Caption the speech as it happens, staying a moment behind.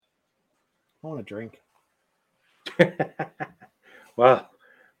I want a drink. Well,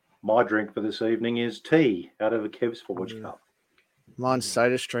 my drink for this evening is tea out of a Kev's Forge cup. Mine's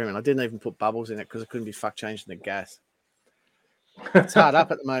Soda Stream, and I didn't even put bubbles in it because I couldn't be fuck changing the gas. It's hard up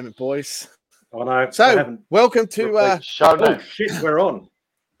at the moment, boys. I know. So, welcome to... oh, shit, we're on.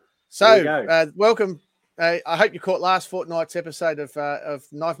 So, welcome. I hope you caught last fortnight's episode of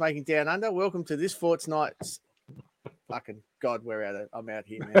Knife Making Down Under. Welcome to this fortnight's... Fucking God, I'm out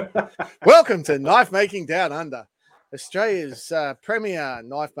here, man. Welcome to Knife Making Down Under, Australia's premier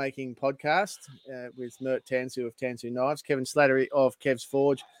knife making podcast with Mert Tansu of Tansu Knives, Kevin Slattery of Kev's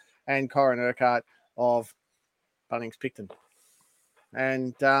Forge, and Corin Urquhart of Bunnings Picton.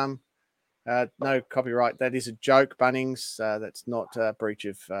 And no copyright. That is a joke, Bunnings. That's not a breach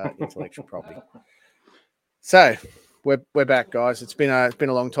of intellectual property. So we're back, guys. It's been a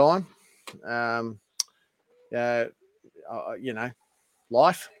long time.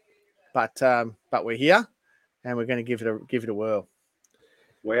 Life, but we're here, and we're going to give it a whirl.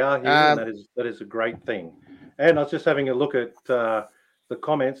 We are here, and that is a great thing. And I was just having a look at the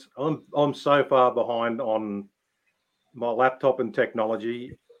comments. I'm so far behind on my laptop and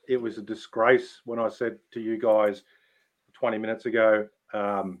technology. It was a disgrace when I said to you guys 20 minutes ago,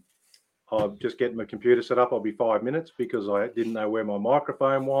 I'm just getting my computer set up. I'll be 5 minutes because I didn't know where my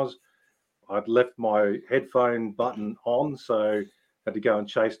microphone was. I'd left my headphone button on, so I had to go and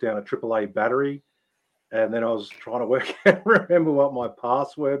chase down a AAA battery. And then I was trying to work out, remember what my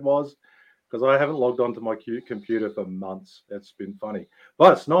password was, because I haven't logged onto my computer for months. It's been funny.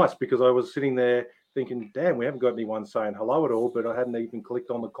 But it's nice because I was sitting there thinking, damn, we haven't got anyone saying hello at all, but I hadn't even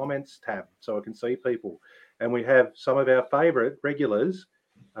clicked on the comments tab so I can see people. And we have some of our favourite regulars,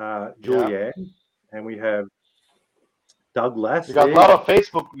 Julianne, and we have Douglas. You got a lot of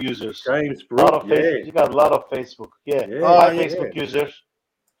Facebook users. James Brook, You got a lot of Facebook. Facebook users.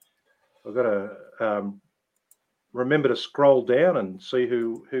 I've got to remember to scroll down and see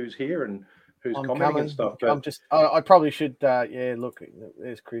who's here and who's commenting and stuff. I probably should. Look,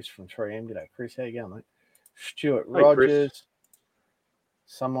 there's Chris from 3M today. Chris, how you going, mate? Stuart Rogers. Chris.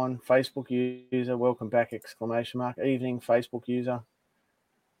 Someone, Facebook user, welcome back, ! Evening, Facebook user.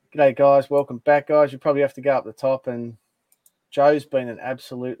 G'day, guys. Welcome back, guys. You probably have to go up the top, and Joe's been an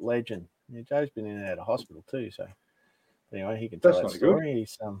absolute legend. Yeah, Joe's been in and out of hospital too, so anyway, he can tell that story.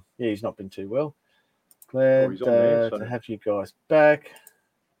 Good. He's not been too well. Glad to have you guys back.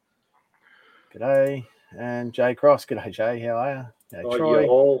 G'day. And Jay Cross. G'day, Jay. How are you? Troy.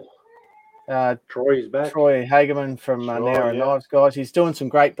 Troy's back. Troy Hageman from Narrow Knives, guys. He's doing some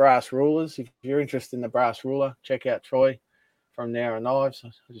great brass rulers. If you're interested in the brass ruler, check out Troy from Narrow Knives. I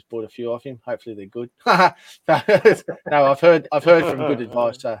just bought a few off him. Hopefully they're good. No, I've heard from good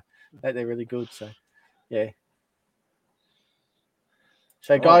advice that they're really good. So, yeah.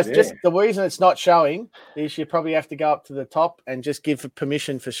 So, guys, just the reason it's not showing is you probably have to go up to the top and just give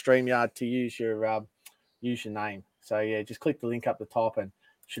permission for StreamYard to use your name. So, yeah, just click the link up the top and it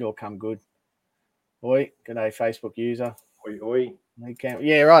should all come good. Oi, g'day, Facebook user. Oi.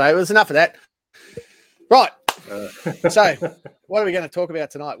 Yeah, right. It was enough of that. Right. So, what are we going to talk about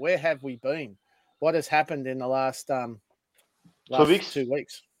tonight? Where have we been? What has happened in the last 2 weeks? 2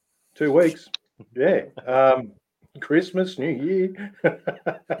 weeks. 2 weeks. Yeah. Christmas, New Year.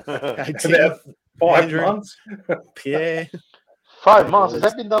 About 5 months. Pierre. 5 months. Has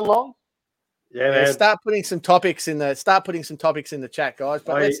that been that long? Yeah, man. Start putting some topics in the chat, guys.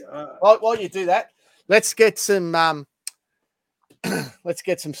 But while you do that, let's get some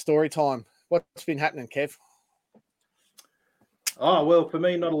story time. What's been happening, Kev? Oh, well, for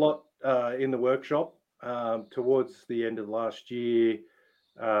me, not a lot in the workshop. Towards the end of last year,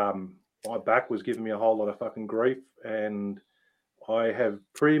 my back was giving me a whole lot of fucking grief, and I have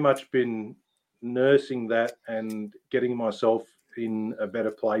pretty much been nursing that and getting myself in a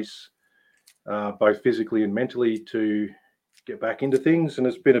better place, both physically and mentally, to get back into things. And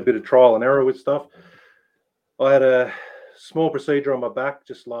it's been a bit of trial and error with stuff. I had a small procedure on my back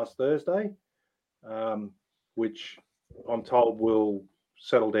just last Thursday, which I'm told will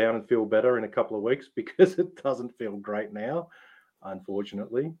settle down and feel better in a couple of weeks, because it doesn't feel great now,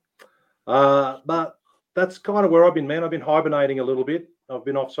 unfortunately. But that's kind of where I've been, man. I've been hibernating a little bit. I've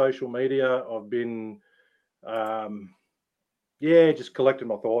been off social media. I've been, just collecting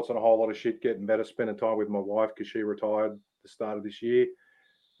my thoughts on a whole lot of shit, getting better, spending time with my wife because she retired at the start of this year.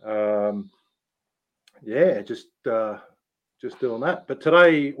 Just doing that. But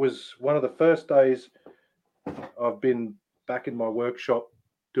today was one of the first days I've been back in my workshop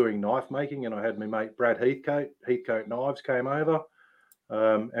doing knife making, and I had my mate Brad Heathcote Knives came over.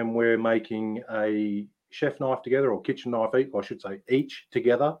 And we're making a chef knife together, or kitchen knife each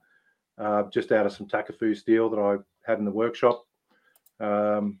together. just out of some Takaful steel that I had in the workshop.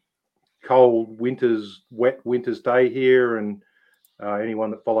 Cold winters, wet winter's day here, and anyone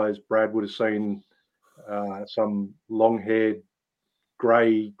that follows Brad would have seen some long-haired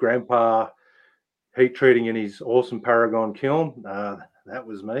grey grandpa heat treating in his awesome Paragon kiln. That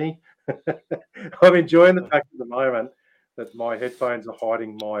was me. I'm enjoying the fact at the moment that my headphones are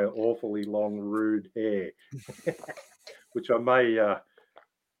hiding my awfully long, rude hair, which I may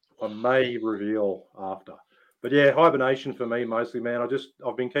reveal after. But yeah, hibernation for me mostly, man.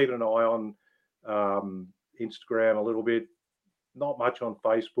 I've been keeping an eye on Instagram a little bit, not much on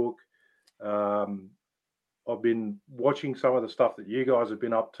Facebook. I've been watching some of the stuff that you guys have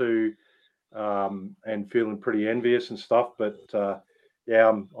been up to, and feeling pretty envious and stuff. But yeah,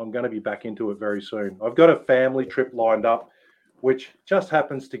 I'm going to be back into it very soon. I've got a family trip lined up, which just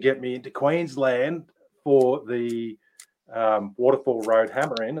happens to get me into Queensland for the Waterfall Road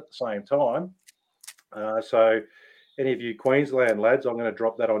Hammer-In at the same time. So any of you Queensland lads, I'm going to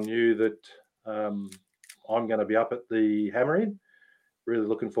drop that on you that I'm going to be up at the Hammer-In. Really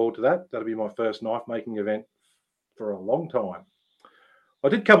looking forward to that. That'll be my first knife making event for a long time. I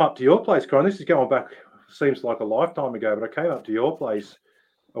did come up to your place, Corin. This is going back, seems like a lifetime ago, but I came up to your place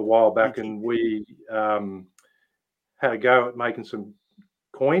a while back and we had a go at making some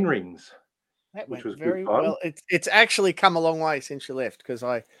coin rings. That which was very well. It's actually come a long way since you left because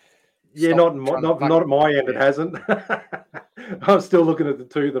I. Yeah, not at my end. It hasn't. I'm still looking at the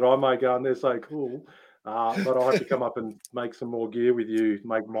two that I make, and they're so cool. But I'll have to come up and make some more gear with you,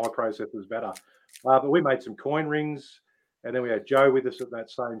 make my processes better. But we made some coin rings, and then we had Joe with us at that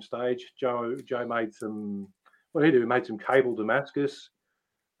same stage. Joe made some. What did he do? He made some cable Damascus.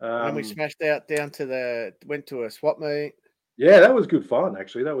 And we smashed out went to a swap meet. Yeah, that was good fun.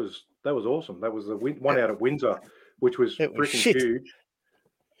 Actually, that was awesome. That was the one out of Windsor, which was freaking huge.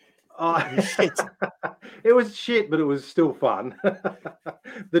 It was shit, but it was still fun.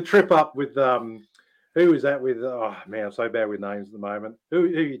 The trip up with who was that with? Oh man, I'm so bad with names at the moment. Who are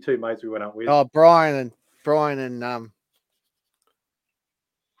your two mates we went up with? Oh, Brian and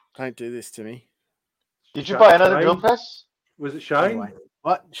don't do this to me. Did you buy another drill press? Was it Shane? Anyway.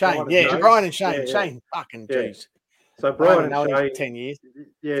 What? Shane? Yeah, Brian and Shane. Yeah. Shane, fucking jeez. So Brian and Shane, 10 years.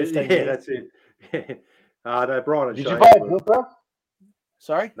 Yeah, years. That's it. Yeah. No, Brian and Shane. Did you buy a drill press?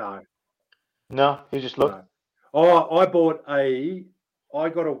 Sorry? No, you just looked. No. Oh, I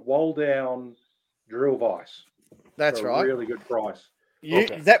got a wall down drill vise. That's right. A really good price.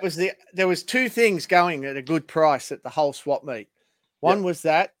 There was two things going at a good price at the whole swap meet. One was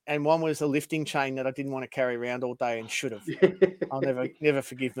that, and one was a lifting chain that I didn't want to carry around all day and should have. I'll never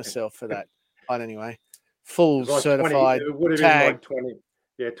forgive myself for that. But anyway, full certified 20, tag. Like 20,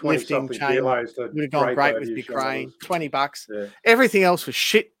 20 lifting chain would have gone great with the crane. $20. Yeah. Everything else was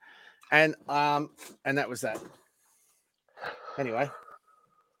shit. And that was that. Anyway.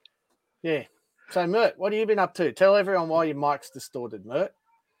 Yeah. So Mert, what have you been up to? Tell everyone why your mic's distorted, Mert.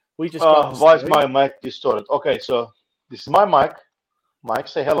 We just why is my mic distorted? Okay, so this is my mic. Mike,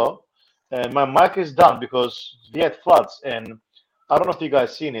 say hello. And my mic is done because we had floods, and I don't know if you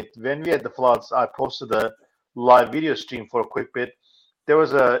guys seen it. When we had the floods, I posted a live video stream for a quick bit. There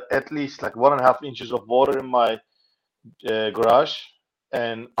was at least like 1.5 inches of water in my garage,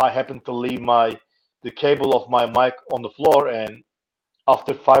 and I happened to leave the cable of my mic on the floor. And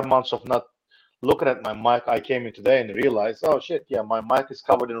after 5 months of not looking at my mic, I came in today and realized, oh shit, yeah, my mic is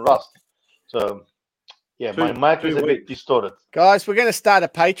covered in rust. So yeah, my mic is a bit distorted. Guys, we're going to start a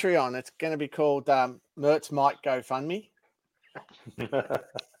Patreon. It's going to be called Mert's Mic GoFundMe. We've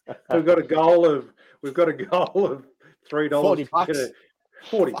got a goal of $3. $40.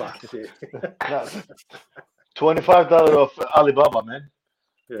 $40. Yeah. $25 of Alibaba, man.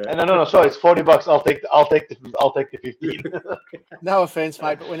 Yeah. No, sorry, it's $40. I'll take the 15. No offense,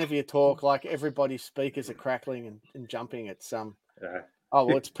 mate, but whenever you talk, like everybody's speakers are crackling and jumping. It's Yeah. Oh,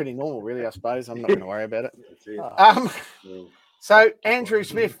 well, it's pretty normal, really, I suppose. I'm not going to worry about it. So, Andrew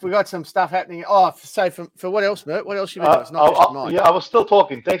Smith, we got some stuff happening. Oh, so for what else, Mert? What else you been doing? It's not just tonight. Yeah, I was still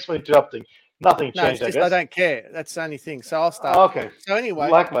talking. Thanks for interrupting. Nothing changed, I guess. I don't care. That's the only thing. So, I'll start. Okay. So, anyway.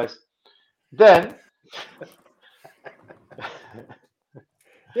 Likewise. Then.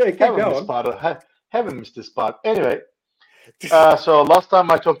 Yeah, keep going. Haven't missed this part. Anyway. So, last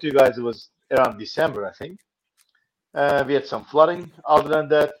time I talked to you guys, it was around December, I think. We had some flooding. Other than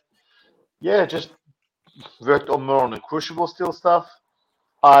that, yeah, just worked more on the crucible steel stuff.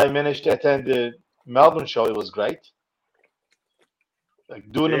 I managed to attend the Melbourne show. It was great. Like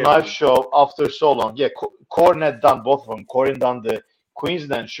doing a knife show after so long. Yeah, Corin had done both of them. Corin done the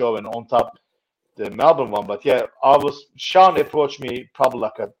Queensland show and on top the Melbourne one. But yeah, Sean approached me probably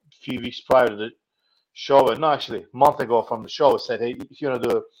like few weeks prior to the show, and no, actually a month ago from the show, said, hey, if you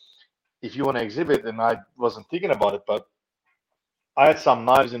want to exhibit, and I wasn't thinking about it, but I had some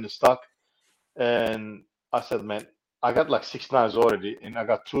knives in the stock, and I said, man, I got like 6 knives already, and I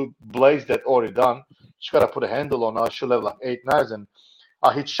got 2 blades that already done. Just gotta put a handle on. I should have like 8 knives, and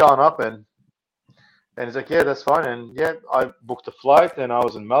I hit Sean up, and he's like, yeah, that's fine. And yeah, I booked a flight, and I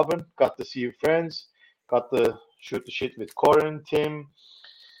was in Melbourne. Got to see friends. Got to shoot the shit with Corin, Tim,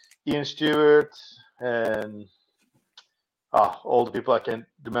 Ian Stewart, and all the people I can't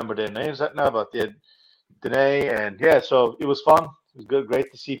remember their names right now, but yeah, Danae, and yeah, so it was fun. It was good,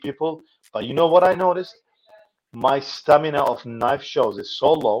 great to see people. But you know what I noticed? My stamina of knife shows is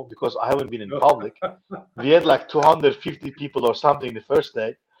so low because I haven't been in public. We had like 250 people or something the first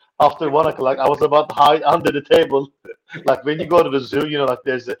day. After 1 o'clock, I was about to hide under the table. Like when you go to the zoo, like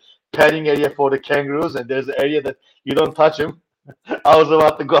there's a petting area for the kangaroos, and there's an area that you don't touch them. I was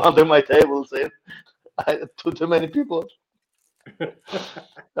about to go under my table, saying, I had too many people.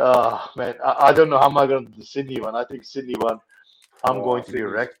 Oh man, I don't know how am I going to do the Sydney one. I think Sydney one, I'm going to be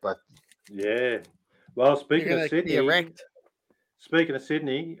wrecked, but yeah. Well, speaking of Sydney,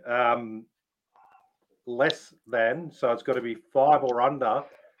 less than, so it's got to be 5 or under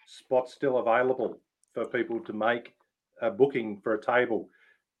spots still available for people to make a booking for a table.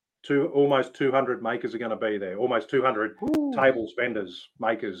 Almost 200 makers are going to be there. Almost 200 tables, vendors,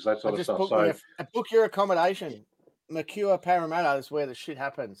 makers, that sort of stuff. Book your accommodation. Mercure Parramatta is where the shit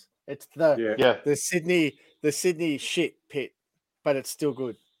happens. It's the Sydney shit pit, but it's still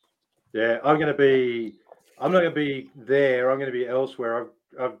good. Yeah, I'm not going to be there. I'm going to be elsewhere.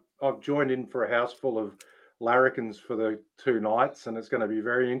 I've joined in for a house full of larrikins for the 2 nights, and it's going to be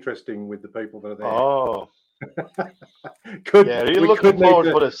very interesting with the people that are there. Oh, really looking forward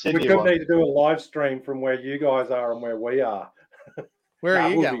for the Sydney one. We could need to do a live stream from where you guys are and where we are. Where are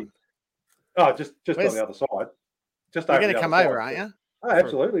you going? Just on the other side. You're going to come over, aren't you? Oh,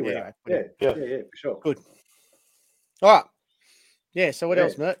 absolutely, we are. Yeah, for sure. Good. All right. Yeah. So what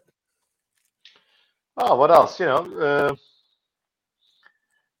else, Mert? Oh, what else?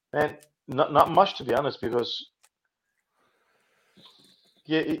 Man, not much, to be honest, because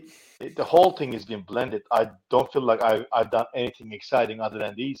the whole thing is being blended. I don't feel like I've done anything exciting other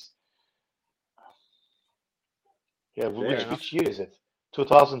than these. Yeah, which year is it?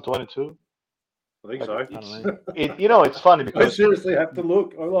 2022. I think so. It's funny because I seriously have to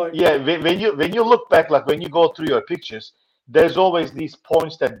look. When you look back, like when you go through your pictures, there's always these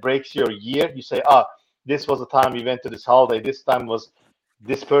points that breaks your year. You say, this was the time we went to this holiday. This time was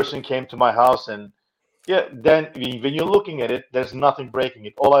this person came to my house, and then when you're looking at it, there's nothing breaking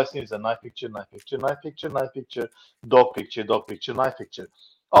it. All I see is a knife picture, knife picture, knife picture, knife picture, dog picture, knife picture.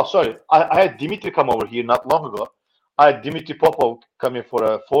 Oh, sorry, I had Dimitri come over here not long ago. I had Dimitri Popov coming for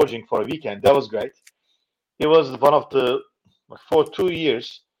a forging for a weekend. That was great. It was one of for 2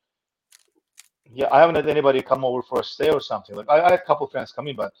 years. Yeah, I haven't had anybody come over for a stay or something. Like I had a couple of friends come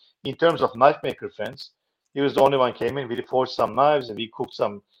in, but in terms of knife maker friends, he was the only one came in. We forged some knives and we cooked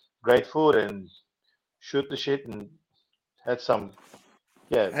some great food and shoot the shit and had some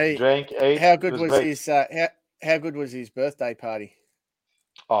drank, ate. How good was his how good was his birthday party?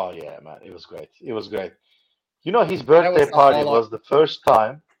 Oh yeah, man, it was great. It was great. His birthday party was the first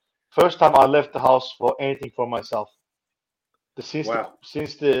time I left the house for anything for myself.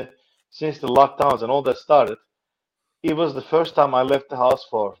 Since the lockdowns and all that started, it was the first time I left the house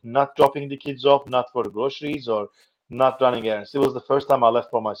for not dropping the kids off, not for the groceries or not running errands. It was the first time I left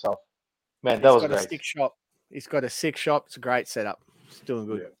for myself. Man, that was great. He's got a sick shop. It's a great setup. It's doing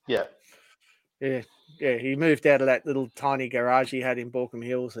good. Yeah. He moved out of that little tiny garage he had in Baulkham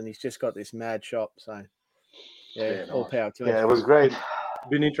Hills, and he's just got this mad shop. So, all power to him. Yeah, it was great.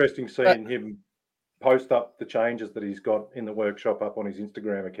 Been interesting seeing him post up the changes that he's got in the workshop up on his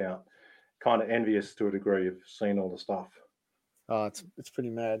Instagram account. Kind of envious to a degree of seeing all the stuff. Oh, it's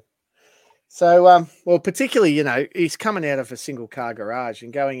pretty mad. So, well, particularly, he's coming out of a single car garage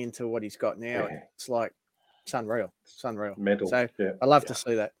and going into what he's got now. Yeah. It's like it's unreal. It's unreal. Mental. So I love to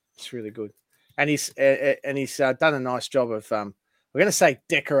see that. It's really good. And he's done a nice job of we're going to say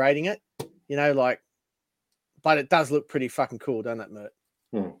decorating it, but it does look pretty fucking cool, doesn't it, Mert?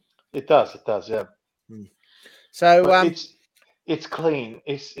 It does, yeah. So it's clean.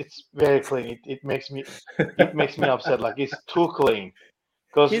 It's very clean. It makes me upset. Like it's too clean.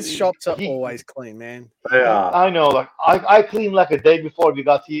 Because his shops are always clean, man. Yeah, I know. Like I cleaned like a day before he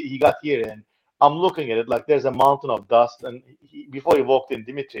got here, and I'm looking at it like there's a mountain of dust. And before he walked in,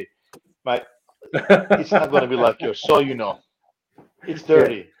 Dimitri, it's not going to be like yours. So it's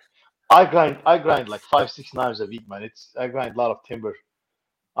dirty. Yeah. I grind like 5-6 knives a week, man. I grind a lot of timber.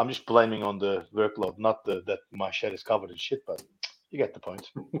 I'm just blaming on the workload, not that my shed is covered in shit. But you get the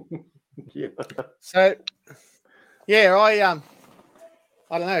point. Yeah. So, yeah,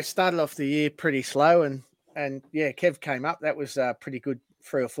 I don't know. Started off the year pretty slow, and yeah, Kev came up. That was pretty good.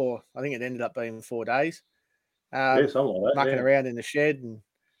 3 or 4. I think it ended up being 4 days. Yeah, something like that. Mucking around in the shed,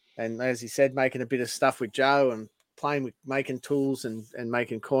 and as he said, making a bit of stuff with Joe and playing with making tools and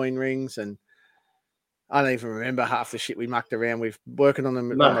making coin rings, and I don't even remember half the shit we mucked around with, working on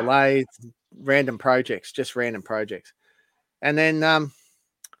them on the lathe, random projects, and then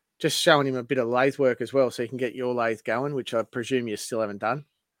just showing him a bit of lathe work as well, so you can get your lathe going, which I presume you still haven't done.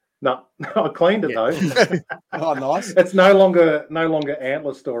 No, I cleaned it though. Oh, nice. It's no longer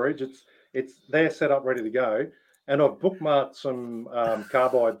antler storage. It's there set up ready to go, and I've bookmarked some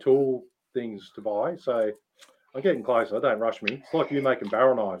carbide tool things to buy. So I'm getting closer. Don't rush me. It's like you making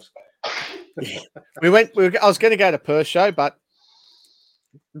barrel knives. I was going to go to Perth show, but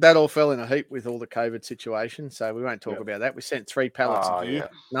that all fell in a heap with all the COVID situation. So we won't talk about that. We sent 3 pallets of gear. Yeah.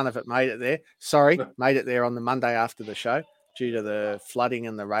 None of it made it there. Sorry, made it there on the Monday after the show due to the flooding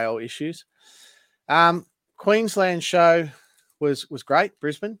and the rail issues. Queensland show was great.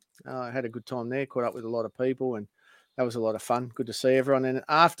 Brisbane. I had a good time there. Caught up with a lot of people, and that was a lot of fun. Good to see everyone. And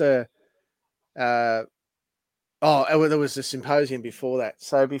after, there was a symposium before that.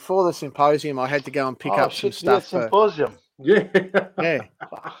 So before the symposium, I had to go and pick up some stuff. Symposium. Yeah.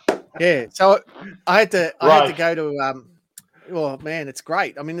 Yeah. So I had to go to. Oh man, it's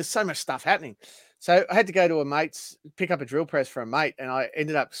great. I mean, there's so much stuff happening. So I had to go to a mate's, pick up a drill press for a mate, and I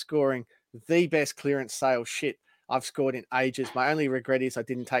ended up scoring the best clearance sale shit I've scored in ages. My only regret is I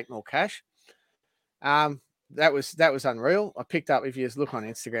didn't take more cash. That was unreal. I picked up, if you just look on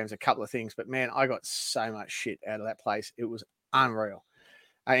Instagram, there's a couple of things, but man, I got so much shit out of that place. It was unreal,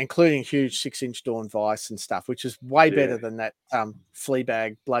 including huge 6-inch Dawn Vice and stuff, which is way better than that flea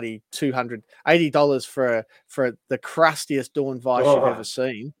bag bloody $280 for the crustiest Dawn Vice you've ever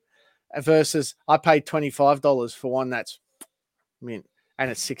seen. Versus I paid $25 for one that's mint and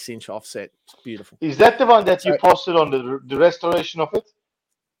it's 6-inch offset. It's beautiful. Is that the one that you posted on the restoration of it?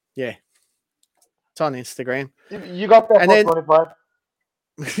 Yeah. It's on Instagram. You got that for 25?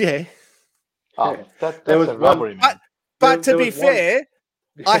 Yeah. Oh, that's a rubbery, man. But to be fair,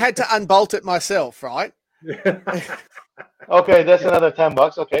 I had to unbolt it myself, right? Okay, that's another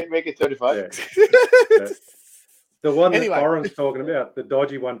 $10. Okay, make it 35. Yeah. The one that Oren's talking about, the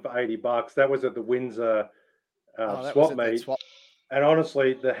dodgy one for $80, that was at the Windsor swap meet. And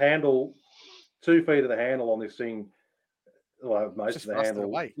honestly, the handle, 2 feet of the handle on this thing, well, most of the handle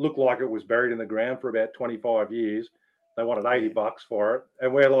looked like it was buried in the ground for about 25 years. They wanted $80 for it.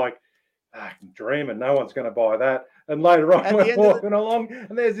 And we're like, dreaming, no one's going to buy that. And later on, we're walking along,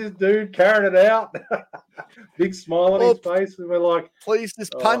 and there's this dude carrying it out. Big smile on his face. And we're like, please,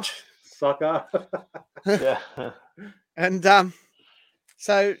 just punch. Sucker. Yeah. And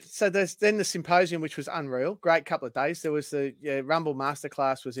so there's then the symposium, which was unreal. Great couple of days. There was the Rumble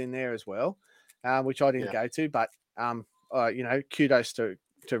Masterclass was in there as well, which I didn't go to, but kudos to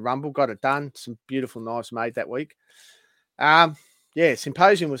Rumble, got it done. Some beautiful knives made that week.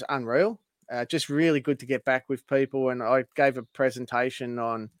 Symposium was unreal. Just really good to get back with people, and I gave a presentation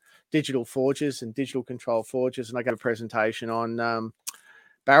on digital forges and digital control forges, and I gave a presentation on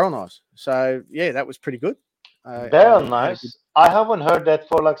barrel knives. So yeah, that was pretty good. Barrel knives. I haven't heard that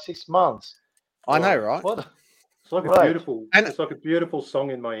for like 6 months. I know, right? What? It's like a beautiful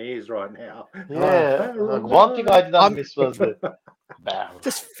song in my ears right now. Yeah. One thing I didn't miss was the barrel.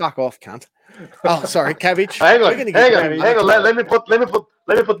 Just fuck off, cunt. Oh, sorry, Cabbage. Hang on. Let me put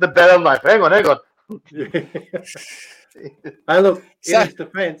the barrel knife. Hang on. Hey, look.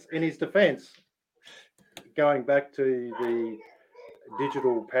 In his defense, going back to the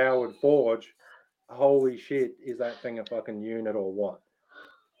digital powered forge, holy shit, is that thing a fucking unit or what?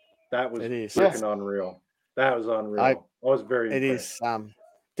 That was freaking unreal. That was unreal. I was very impressed. It is.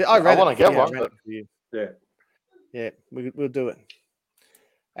 I want to get one. Yeah, we'll do it.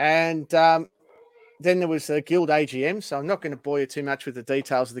 And then there was the Guild AGM. So I'm not going to bore you too much with the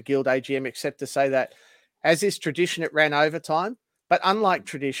details of the Guild AGM, except to say that as is tradition, it ran overtime. But unlike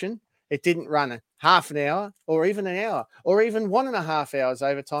tradition, it didn't run half an hour or even an hour or even 1.5 hours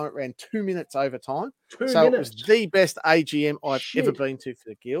overtime. It ran 2 minutes overtime. It was the best AGM I've ever been to for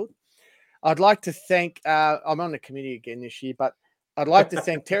the Guild. I'd like to thank, I'm on the committee again this year, but I'd like to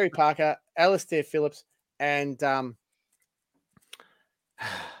thank Terry Parker, Alistair Phillips, and man,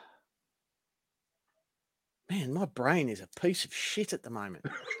 my brain is a piece of shit at the moment.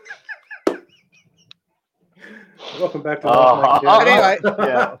 Welcome back to anyway.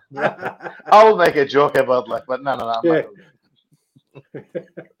 Yeah. I will make a joke about that, but no. Yeah.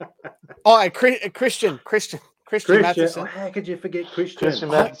 Oh, Christian Matheson. Oh, how could you forget Christian?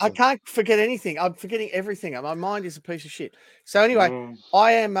 Matheson. I can't forget anything. I'm forgetting everything. My mind is a piece of shit. So anyway,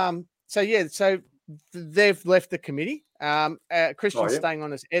 I am. So they've left the committee. Christian's staying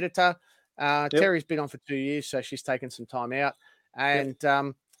on as editor. Terry's been on for 2 years, so she's taken some time out, and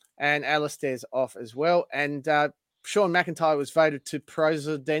Alistair's off as well. And Sean McIntyre was voted to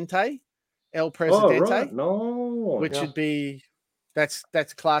Presidente, El Presidente, which would be that's a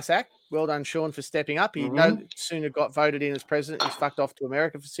class act. Well done, Sean, for stepping up. He no sooner got voted in as president, he's fucked off to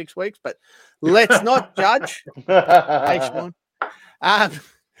America for 6 weeks. But let's not judge. Hey, Sean. At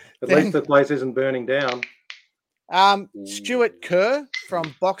least the place isn't burning down. Stuart Kerr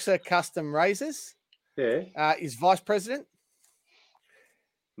from Boxer Custom Razors is vice president.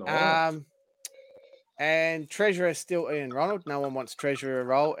 Nice. And treasurer still Ian Ronald. No one wants treasurer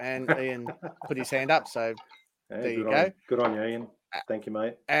role, and Ian put his hand up. So there you go. Good on you, Ian. Thank you,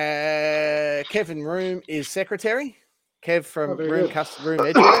 mate. Kevin Room is secretary. Kev from Room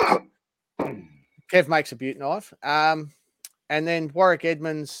Edgeworks. Kev makes a butte knife. And then Warwick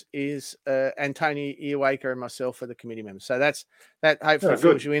Edmonds is and Tony Earwaker and myself for the committee members. So that hopefully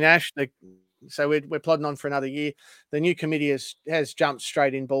fills you in, Ash. So we're plodding on for another year. The new committee has jumped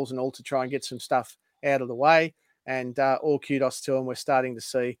straight in, balls and all, to try and get some stuff out of the way. And all kudos to them. We're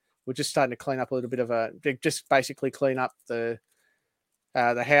just starting to clean up a little bit of just basically clean up the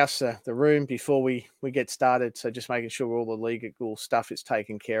house, the room before we get started. So just making sure all the legal stuff is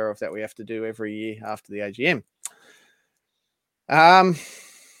taken care of that we have to do every year after the AGM.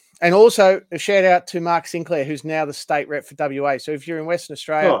 And also a shout out to Mark Sinclair, who's now the state rep for WA. So if you're in Western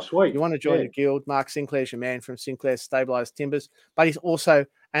Australia, you want to join the guild, Mark Sinclair's your man from Sinclair Stabilised Timbers, but he's also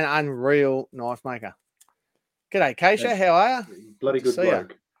an unreal knife maker. G'day, Keisha. How are you? Bloody good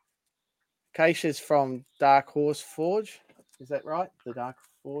bloke. Keisha's from Dark Horse Forge. Is that right? The Dark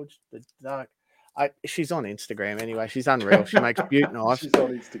Forge? She's on Instagram anyway. She's unreal. She makes butte knives. She's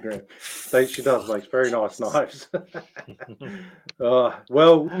on Instagram. She does make very nice knives. This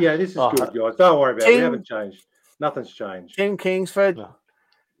is good, guys. Don't worry about it. We haven't changed. Nothing's changed. Tim Kingsford.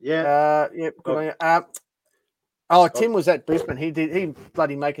 Yeah. Good on you. Tim was at Brisbane. He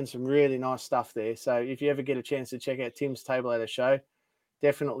bloody making some really nice stuff there. So if you ever get a chance to check out Tim's table at a show,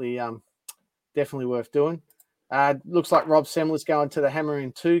 definitely worth doing. Looks like Rob Semler's going to the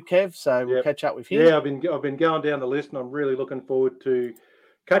Hammering too, Kev. So we'll catch up with him. Yeah, I've been going down the list, and I'm really looking forward to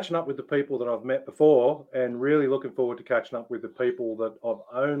catching up with the people that I've met before, and really looking forward to catching up with the people that I've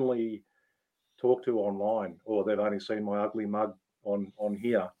only talked to online, or they've only seen my ugly mug on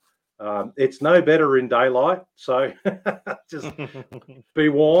here. It's no better in daylight, so just be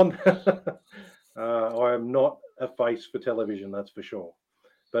warned. I am not a face for television, that's for sure.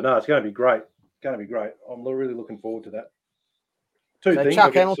 But no, it's going to be great. I'm really looking forward to that. Two things.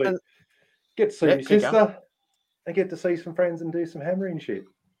 Chuck Hamilton. Get to see my sister and get to see some friends and do some hammering shit.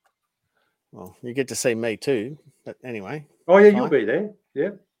 Well, you get to see me too. But anyway. Oh, yeah, you'll be there. Yeah.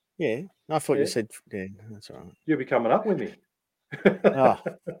 Yeah. I thought you said, that's all right. You'll be coming up with me.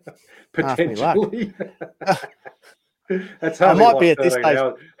 Potentially. That's only be at this stage.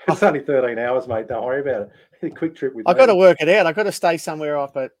 It's only 13 hours, mate. Don't worry about it. A quick trip with me. I've got to work it out. I've got to stay somewhere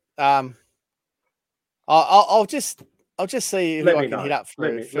off, but I'll just see who I can hit up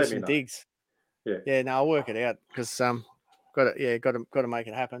for some digs. Yeah. No, I'll work it out because got to make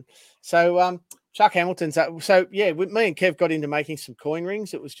it happen. So Chuck Hamilton's me and Kev got into making some coin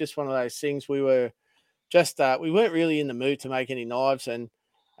rings. It was just one of those things. We were just we weren't really in the mood to make any knives, and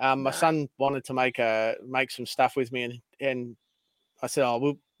my son wanted to make some stuff with me, and I said,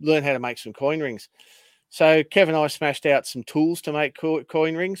 we'll learn how to make some coin rings. So Kev and I smashed out some tools to make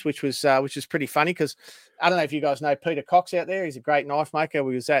coin rings, which was pretty funny because I don't know if you guys know Peter Cox out there. He's a great knife maker.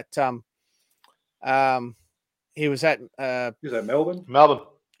 He was at Melbourne. He was at Melbourne.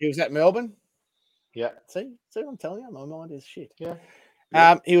 He was at Melbourne. Yeah. See what I'm telling you? My mind is shit. Yeah.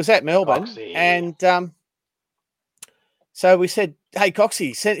 He was at Melbourne, Coxie. And so we said, "Hey,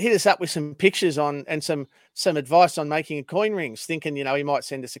 Coxie, hit us up with some pictures and some advice on making coin rings." Thinking, he might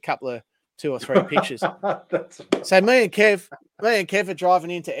send us a couple of 2 or 3 pictures. So me and Kev are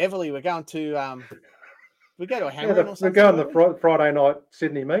driving into Everleigh. We're going to we go to a hammering or something. We're going to the Friday night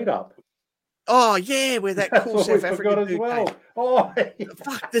Sydney meetup. Oh yeah, we're that cool South African as well. Oh,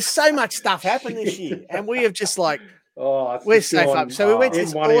 fuck! There's so much stuff happened this year, and we have just we're so fucked. So we went to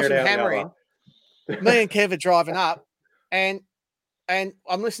this awesome hammering. Me and Kev are driving up, and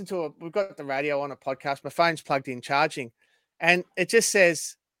I'm listening to we've got the radio on a podcast. My phone's plugged in, charging, and it just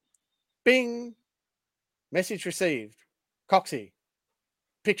says, "Bing, message received, Coxie,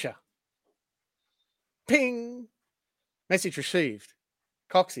 picture, ping, Message received.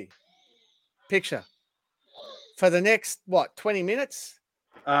 Coxie. Picture. For the next, 20 minutes?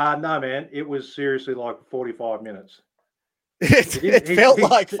 No, man. It was seriously like 45 minutes. It felt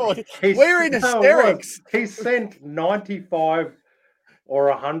like 40. We're in hysterics. He sent 95 or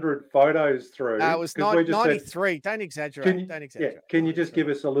 100 photos through. It was 93. Don't exaggerate. Can you just give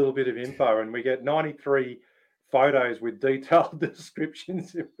us a little bit of info? And we get 93 photos with detailed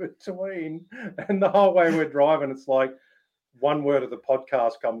descriptions in between. And the whole way we're driving, it's like one word of the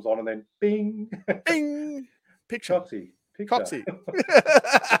podcast comes on and then bing. Bing. Picture. Coxie.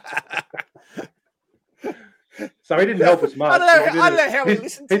 So he didn't help us much. I don't know how we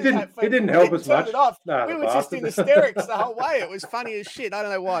listened to that. He didn't help us much. No, we were just in hysterics the whole way. It was funny as shit. I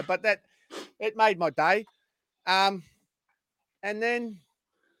don't know why, but it made my day. And then,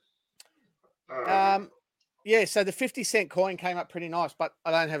 so the 50-cent coin came up pretty nice, but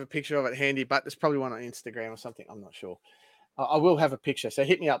I don't have a picture of it handy, but there's probably one on Instagram or something. I'm not sure. I will have a picture. So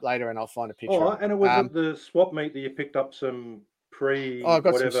hit me up later and I'll find a picture. Oh, and it was at the swap meet that you picked up some I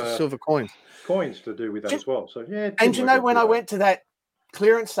got some silver coins to do with that as well. So yeah. And you know, when I went to that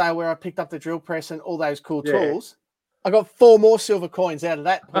clearance sale where I picked up the drill press and all those cool tools, I got 4 more silver coins out of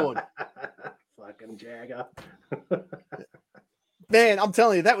that hoard. Fucking Jagger. Man, I'm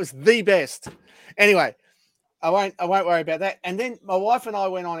telling you, that was the best. Anyway, I won't worry about that. And then my wife and I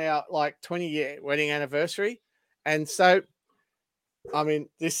went on our 20-year wedding anniversary. And so, I mean,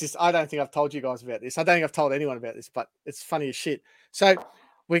 I don't think I've told you guys about this. I don't think I've told anyone about this, but it's funny as shit. So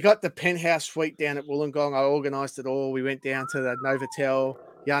we got the penthouse suite down at Wollongong. I organised it all. We went down to the Novotel,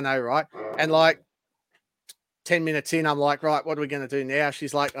 right? And 10 minutes in, I'm like, right, what are we going to do now?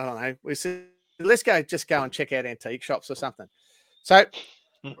 She's like, I don't know. We said, let's go and check out antique shops or something. So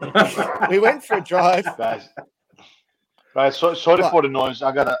we went for a drive. Guys, sorry for the noise.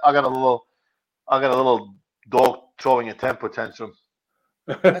 I got a little dog throwing a temper tantrum.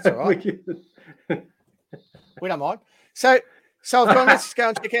 That's all right. We don't mind. So I've gone, let's go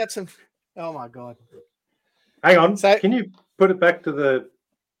and check out some. Oh my God. Hang on. So, can you put it back to the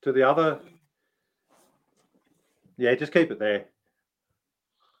other? Yeah, just keep it there.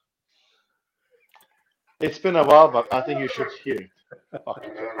 It's been a while, but I think you should hear it.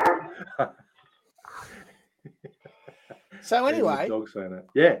 So anyway, dog saying that.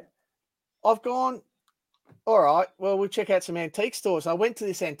 Yeah, I've gone. All right, well, we'll check out some antique stores. I went to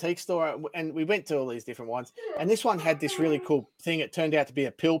this antique store and we went to all these different ones. And this one had this really cool thing. It turned out to be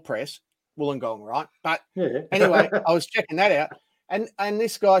a pill press, Wollongong, right? But anyway, I was checking that out. And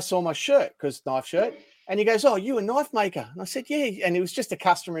this guy saw my shirt, because knife shirt. And he goes, oh, you a knife maker? And I said, yeah. And he was just a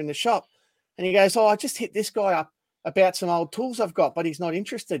customer in the shop. And he goes, oh, I just hit this guy up about some old tools I've got, but he's not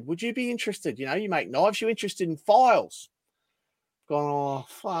interested. Would you be interested? You know, you make knives. You're interested in files. Gone, oh,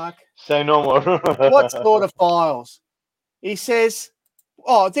 fuck. Say no more. What sort of files? He says,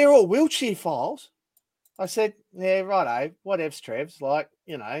 oh, they're all wheelchair files. I said, yeah, righto. Whatevs, Trevs.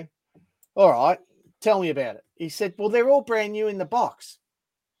 All right. Tell me about it. He said, well, they're all brand new in the box.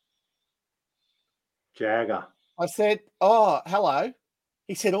 Jagger. I said, oh, hello.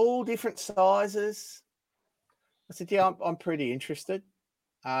 He said, all different sizes. I said, yeah, I'm pretty interested.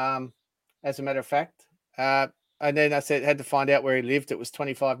 As a matter of fact. And then I had to find out where he lived. It was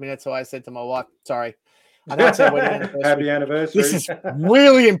 25 minutes away. I said to my wife, sorry, I know it's our wedding anniversary. Happy anniversary. This is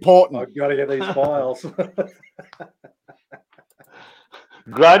really important. I've got to get these files.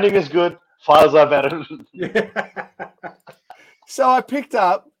 Grinding is good. Files are better. So I picked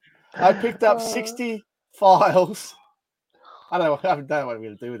up 60 files. I don't know what I'm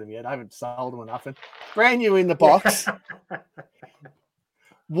going to do with them yet. I haven't sold them or nothing. Brand new in the box.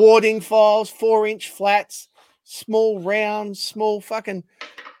 Warding files, 4-inch flats, small rounds, small fucking,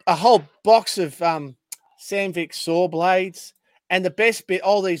 a whole box of Sandvik saw blades, and the best bit,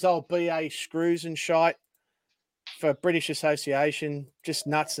 all these old BA screws and shite for British Association, just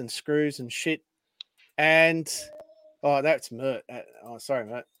nuts and screws and shit. And that's Mert. Oh, sorry,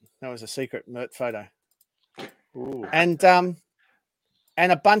 Mert. That was a secret Mert photo. Ooh. And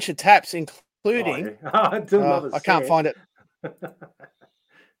a bunch of taps, including I can't find it.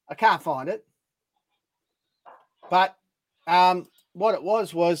 I can't find it. But what it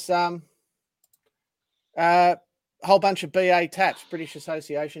was a whole bunch of BA taps, British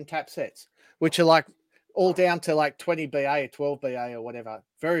Association tap sets, which are all down to 20 BA or 12 BA or whatever.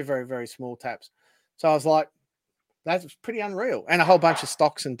 Very, very, very small taps. So I was like, that's pretty unreal. And a whole bunch of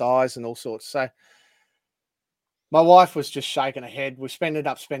stocks and dies and all sorts. So my wife was just shaking her head. We ended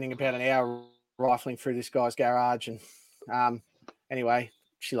up spending about an hour rifling through this guy's garage. And anyway,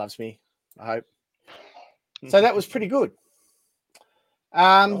 she loves me, I hope. So that was pretty good.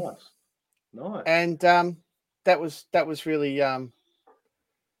 Nice. And that was really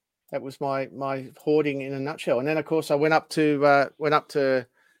that was my hoarding in a nutshell. And then of course I went up to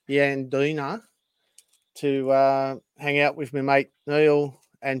Yandina to hang out with my mate Neil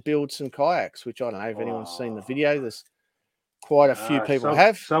and build some kayaks, which I don't know if anyone's seen the video. There's quite a few people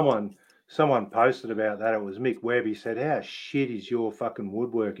have. Someone posted about that. It was Mick Webb. He said, "How shit is your fucking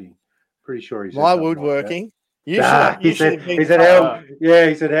woodworking?" Pretty sure he said my woodworking. Like he said,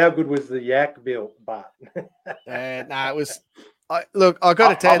 how good was the yak built? But no, it was. I got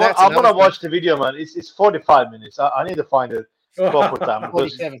to tell you, I'm gonna watch the video, man. It's 45 minutes. I need to find it proper time.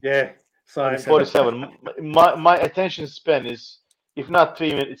 47. Yeah, so 47. My attention span is, if not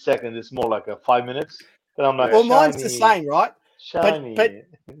 3 seconds, it's more like 5 minutes. But I'm like, well, mine's the same, right? Shiny.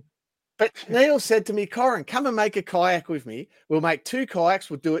 But Neil said to me, Corin, come and make a kayak with me. We'll make 2 kayaks.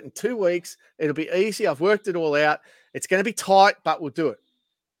 We'll do it in 2 weeks. It'll be easy. I've worked it all out. It's going to be tight, but we'll do it.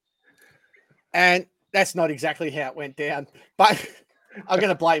 And that's not exactly how it went down. But I'm going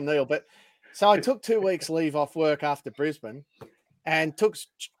to blame Neil. But so I took 2 weeks leave off work after Brisbane and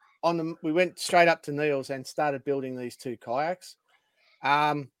we went straight up to Neil's and started building these 2 kayaks.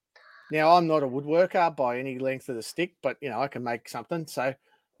 Now, I'm not a woodworker by any length of the stick, but, I can make something. So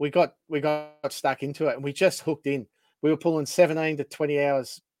we got stuck into it and we just hooked in. We were pulling 17 to 20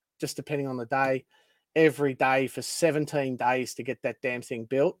 hours, just depending on the day, every day for 17 days to get that damn thing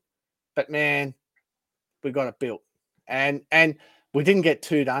built. But man, we got it built. And we didn't get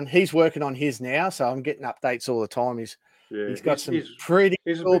 2 done. He's working on his now, so I'm getting updates all the time. He's got some pretty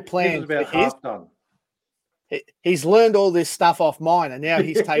cool plans. About half done. He's learned all this stuff off mine, and now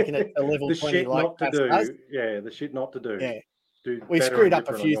he's taking it to level 20. Shit not to do. Yeah, the shit not to do. Yeah. We screwed up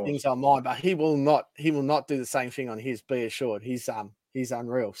a few things on mine, but he will not do the same thing on his, be assured. He's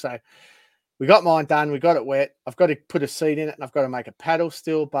unreal. So we got mine done, we got it wet. I've got to put a seat in it and I've got to make a paddle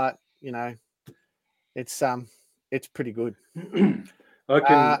still, but it's pretty good. I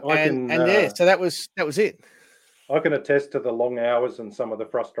can so that was it. I can attest to the long hours and some of the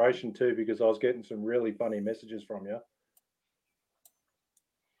frustration too, because I was getting some really funny messages from you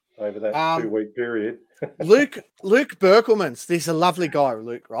over that 2-week period. Luke Berkelmans, he's a lovely guy,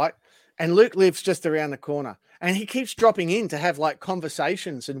 Luke, right? And Luke lives just around the corner. And he keeps dropping in to have like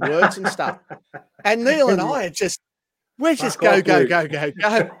conversations and words and stuff. And Neil and I are we're just go.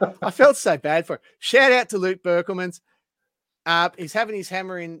 I felt so bad for him. Shout out to Luke Berkelmans. He's having his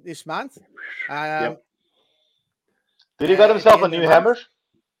hammer in this month. Yep. Did he got himself a new hammer?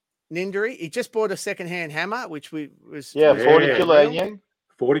 Nindari. He just bought a second-hand hammer, which was 40 kilo Anyang.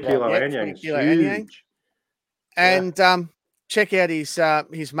 40 kilo Anyang. And check out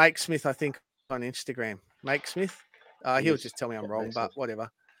his Make Smith, I think, on Instagram. Make Smith. He'll just tell me I'm wrong, but whatever.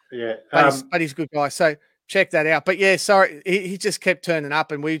 Yeah. But he's a good guy. So check that out. But yeah, sorry, he just kept turning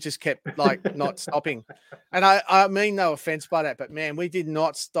up and we just kept like not stopping. And I mean no offense by that, but man, we did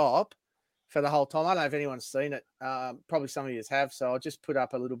not stop for the whole time. I don't know if anyone's seen it. Probably some of you have. So I'll just put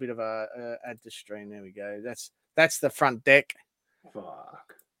up a little bit of a add to stream. There we go. That's the front deck.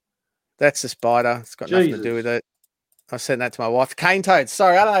 Fuck. That's the spider. It's got nothing to do with it. I sent that to my wife. Cane toads.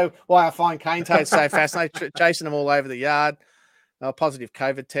 Sorry, I don't know why I find cane toads so fascinating. Chasing them all over the yard. A positive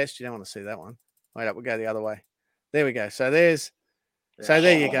COVID test. You don't want to see that one. Wait up. We'll go the other way. There we go. So there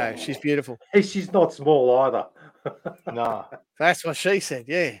you go. She's beautiful. Hey, she's not small either. No. That's what she said.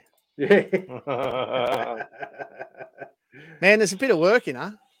 Yeah. Yeah. Man, there's a bit of work in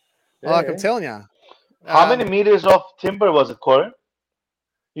her. Like I'm telling you. How many meters of timber was it, Corin?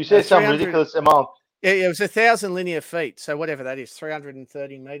 You said some ridiculous amount. Yeah, it was 1,000 linear feet. So whatever that is,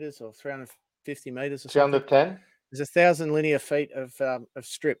 330 meters or 350 meters or something. 310? There's 1,000 linear feet of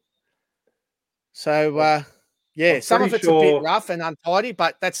strip. So some of it's a bit rough and untidy,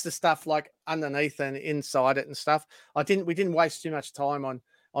 but that's the stuff like underneath and inside it and stuff. We didn't waste too much time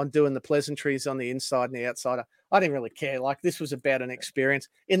on doing the pleasantries on the inside and the outside. I didn't really care. Like this was about an experience.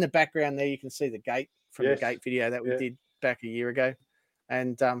 In the background there, you can see the gate from the gate video that we did back a year ago.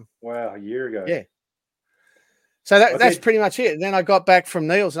 And wow, a year ago. Yeah. So that's pretty much it. And then I got back from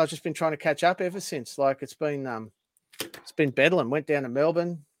Neil's and I've just been trying to catch up ever since. Like it's been bedlam. Went down to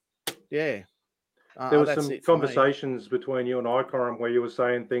Melbourne. Yeah. There was some conversations between you and I, Corin, where you were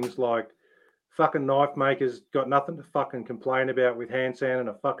saying things like, fucking knife makers got nothing to fucking complain about with hand sanding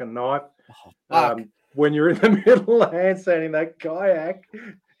a fucking knife. When you're in the middle of hand sanding that kayak,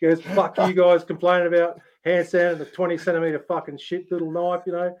 goes, fuck you guys complaining about hand sanding the 20 centimeter fucking shit little knife,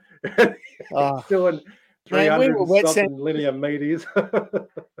 you know? Doing 300 linear meters.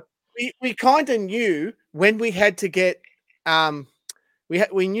 we kind of knew when we had to get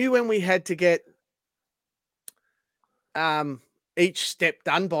we knew when we had to get each step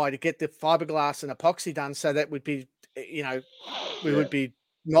done by to get the fiberglass and epoxy done, so that would be, we would be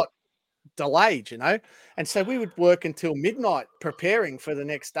not delayed, and so we would work until midnight preparing for the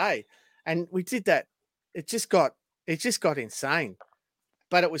next day, and we did that. It just got insane,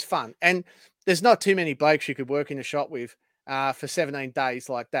 but it was fun. And there's not too many blokes you could work in a shop with for 17 days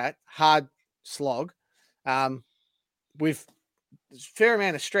like that, hard slog, with a fair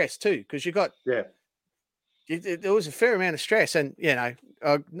amount of stress too, because you got there was a fair amount of stress, and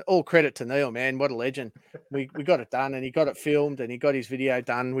all credit to Neil, man, what a legend. We got it done, and he got it filmed, and he got his video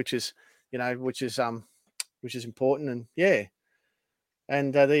done, which is important, and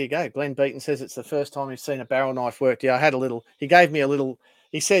and there you go. Glenn Beaton says it's the first time he's seen a barrel knife work. Yeah, I had a little. He gave me a little.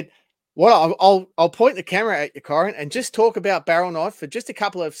 He said, "Well, I'll point the camera at you, Corin, and just talk about barrel knife for just a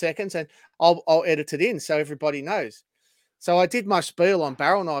couple of seconds, and I'll edit it in so everybody knows." So I did my spiel on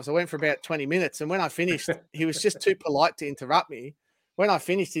barrel knives. I went for about 20 minutes, and when I finished, he was just too polite to interrupt me. When I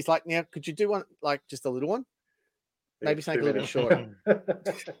finished, he's like, "Now, could you do one, like just a little one? Maybe something a little bit shorter."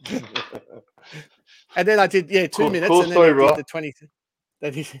 And then I did, 2 minutes, cool and then story, I did bro. the 20.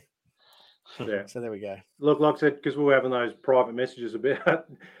 So there we go. Look, like I said, because we were having those private messages about,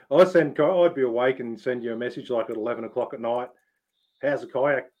 I'd be awake and send you a message like at 11 o'clock at night. How's the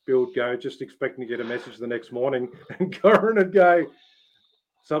kayak build go? Just expecting to get a message the next morning, and Corin would go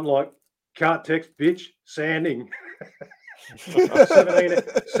something like, "Can't text, bitch, sanding."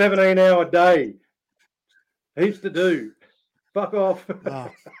 17-hour day. Heaps to do. Fuck off.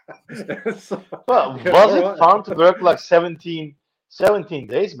 Oh. Well, was it fun to work like 17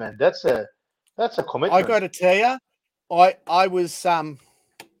 days, man? That's a commitment. I got to tell you, I was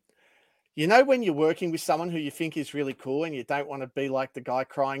when you're working with someone who you think is really cool and you don't want to be like the guy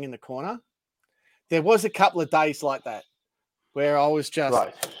crying in the corner. There was a couple of days like that where I was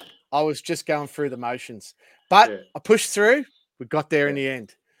just going through the motions, but I pushed through. We got there in the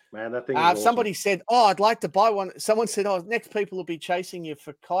end. Man, that thing is awesome. Somebody said, "Oh, I'd like to buy one." Someone said, "Oh, next people will be chasing you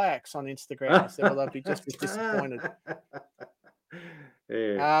for kayaks on Instagram." I said, "Well, they'll be just as disappointed."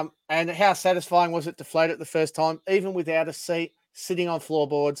 And how satisfying was it to float it the first time, even without a seat, sitting on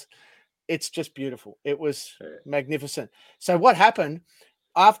floorboards? It's just beautiful. It was magnificent. So what happened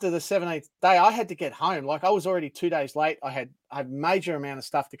after the 17th day? I had to get home. Like I was already 2 days late. I had a major amount of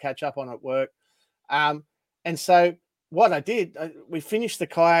stuff to catch up on at work, and so what I did, we finished the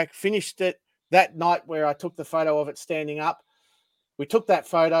kayak, finished it that night where I took the photo of it standing up. We took that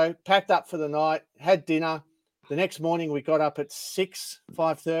photo, packed up for the night, had dinner. The next morning we got up at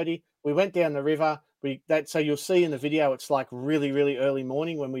 5:30. We went down the river. So you'll see in the video, it's like really, really early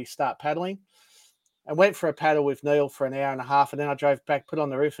morning when we start paddling. I went for a paddle with Neil for an hour and a half, and then I drove back, put on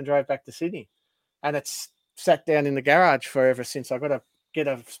the roof and drove back to Sydney. And it's sat down in the garage forever since. I've got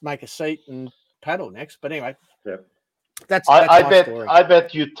to make a seat and paddle next. But anyway, that's my story. I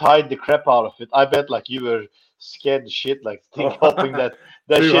bet you tied the crap out of it. I bet like you were scared as shit, like hoping that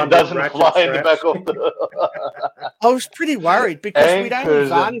shit doesn't fly in the back of the. I was pretty worried because we'd only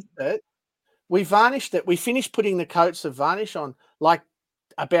varnished it. We varnished it. We finished putting the coats of varnish on like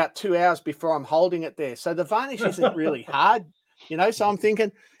about 2 hours before I'm holding it there. So the varnish isn't really hard, So I'm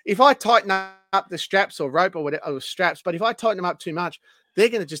thinking if I tighten up the straps or rope or whatever, or straps, but if I tighten them up too much, they're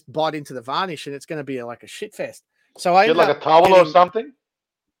going to just bite into the varnish and it's going to be like a shit fest. So I get like a towel or something.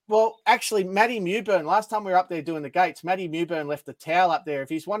 Well, actually, Matty Mewburn, last time we were up there doing the gates, Matty Mewburn left a towel up there. If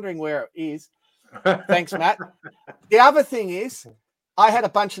he's wondering where it is, thanks, Matt. The other thing is, I had a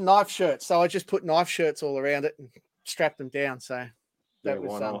bunch of knife shirts, so I just put knife shirts all around it and strapped them down. So that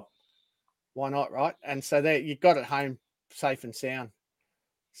was why not, right? And so there you got it home safe and sound.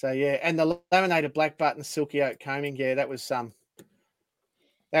 So and the laminated black button silky oak combing, that was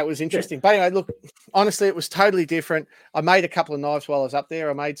interesting. But anyway, look, honestly, it was totally different. I made a couple of knives while I was up there.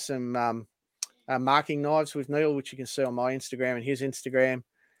 I made some marking knives with Neil, which you can see on my Instagram and his Instagram.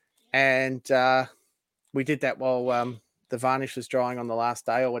 And we did that while the varnish was drying on the last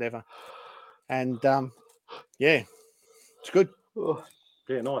day or whatever. And it's good.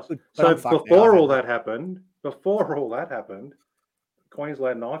 Yeah, nice. So before all that happened,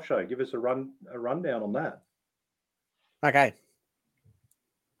 Queensland Knife Show, give us a rundown on that. Okay.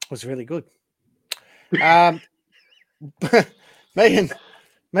 Was really good. me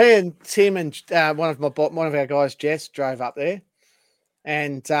and Tim and one of our guys, Jess, drove up there,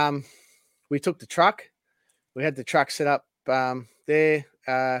 and we took the truck. We had the truck set up there.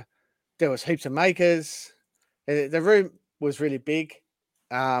 There was heaps of makers. The room was really big,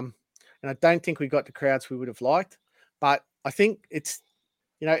 and I don't think we got the crowds we would have liked. But I think it's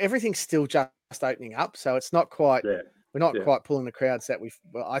everything's still just opening up, so it's not quite. Yeah. We're not quite pulling the crowds that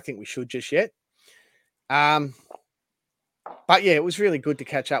I think we should just yet. But But yeah, it was really good to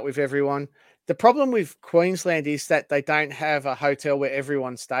catch up with everyone. The problem with Queensland is that they don't have a hotel where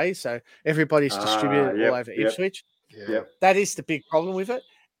everyone stays, so everybody's distributed all over Ipswich. Yeah. That is the big problem with it,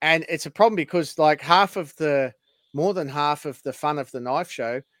 and it's a problem because like more than half of the fun of the knife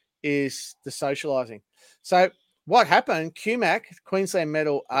show is the socialising. So what happened? QMAC, Queensland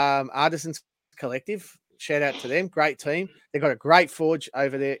Metal Artisans Collective, shout out to them, great team. They've got a great forge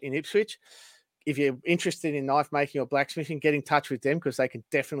over there in Ipswich. If you're interested in knife making or blacksmithing, get in touch with them because they can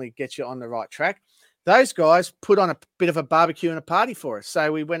definitely get you on the right track. Those guys put on a bit of a barbecue and a party for us.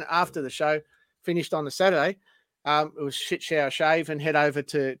 So we went after the show, finished on the Saturday. It was shit, shower, shave, and head over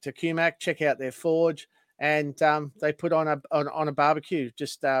to QMAC, check out their forge, and they put on a barbecue,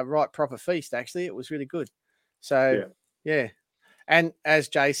 just right proper feast. Actually, it was really good. So yeah. And as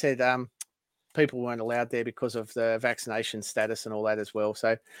Jay said, people weren't allowed there because of the vaccination status and all that as well.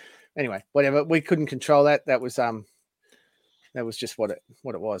 So anyway, whatever. We couldn't control that. That was just what it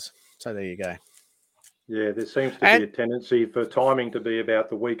was. So there you go. Yeah, there seems to be a tendency for timing to be about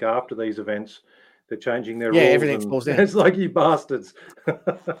the week after these events. They're changing their rules. Everything falls down. It's like, you bastards.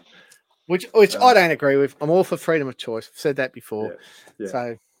 Which I don't agree with. I'm all for freedom of choice. I've said that before. Yeah.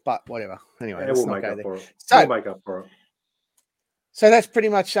 So, but whatever. Anyway, we'll make up for it. So, we'll make up for it. So that's pretty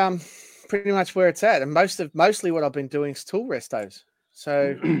much where it's at. And mostly what I've been doing is tool restos.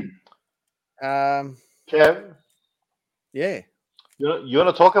 So, Kev? Yeah. You want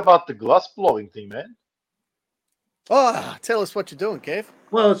to talk about the glass blowing thing, man? Oh, tell us what you're doing, Kev.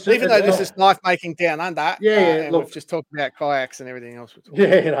 Well, even though this is knife making down under, and look, we've just talked about kayaks and everything else.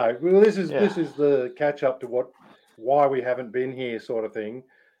 Well, this is the catch up to why we haven't been here, sort of thing.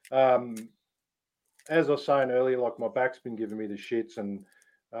 As I was saying earlier, like, my back's been giving me the shits and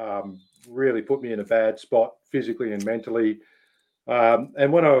really put me in a bad spot physically and mentally.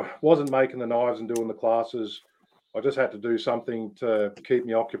 And when I wasn't making the knives and doing the classes, I just had to do something to keep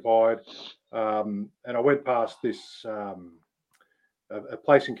me occupied. And I went past this a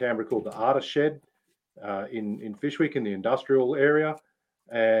place in Canberra called the Artist Shed in Fishwick in the industrial area,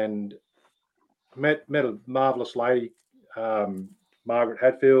 and met a marvelous lady, Margaret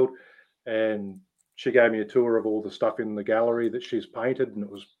Hadfield, and she gave me a tour of all the stuff in the gallery that she's painted, and it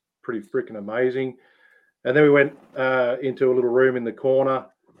was pretty freaking amazing. And then we went into a little room in the corner.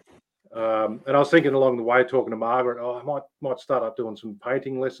 And I was thinking along the way, talking to Margaret, I might start up doing some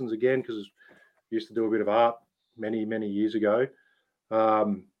painting lessons again, because I used to do a bit of art many, many years ago.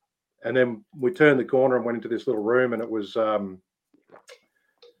 And then we turned the corner and went into this little room, and it was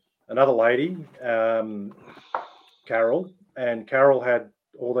another lady, Carol. And Carol had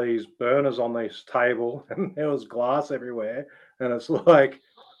all these burners on this table, and there was glass everywhere. And it's like,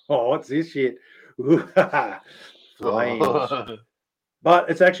 what's this shit? Flames. But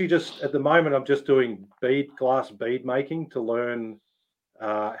it's actually just, at the moment, I'm just doing glass bead making to learn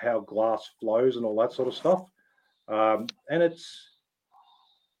how glass flows and all that sort of stuff. And it's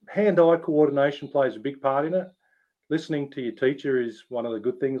hand-eye coordination plays a big part in it. Listening to your teacher is one of the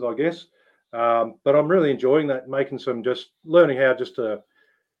good things, I guess. But I'm really enjoying that, learning how just to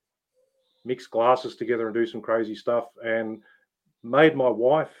mix glasses together and do some crazy stuff. And made my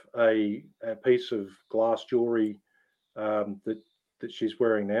wife a piece of glass jewelry that she's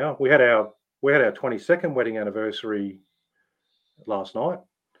wearing now. We had our 22nd wedding anniversary last night.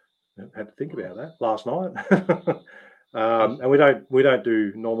 I had to think about that last night. And we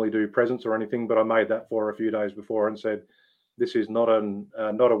don't normally do presents or anything, but I made that for her a few days before and said, this is not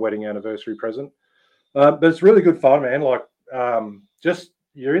a wedding anniversary present. But it's really good fun, man. Like, just,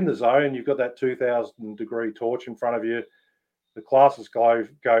 you're in the zone. You've got that 2,000 degree torch in front of you. The classes go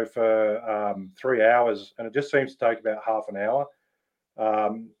for 3 hours, and it just seems to take about half an hour.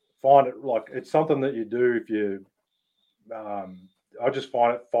 Find it like it's something that you do if you. I just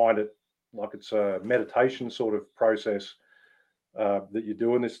find it like it's a meditation sort of process that you're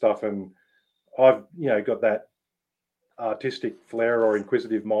doing this stuff, and I've got that artistic flair or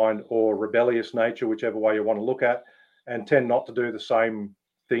inquisitive mind or rebellious nature, whichever way you want to look at, and tend not to do the same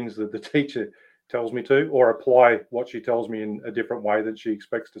things that the teacher tells me to, or apply what she tells me in a different way than she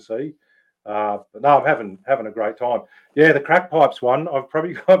expects to see. But no, I'm having a great time. Yeah, the crack pipes one, I've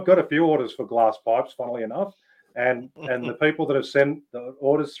got a few orders for glass pipes, funnily enough, and the people that have sent the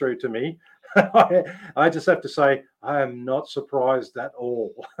orders through to me, I just have to say I am not surprised at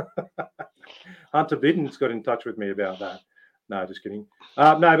all. Hunter Biddens got in touch with me about that. No, just kidding.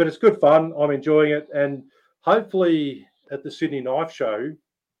 No, but it's good fun. I'm enjoying it, and hopefully at the Sydney Knife Show.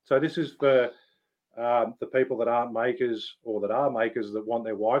 So this is for the people that aren't makers or that are makers that want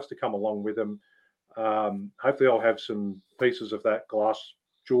their wives to come along with them. Hopefully I'll have some pieces of that glass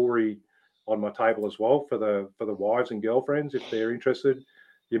jewelry on my table as well for the wives and girlfriends if they're interested.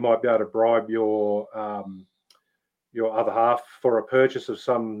 You might be able to bribe your other half for a purchase of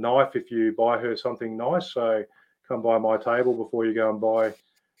some knife if you buy her something nice. So come by my table before you go and buy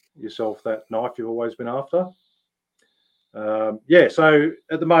yourself that knife you've always been after. So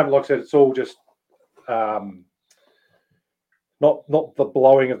at the moment, like I said, it's all just not the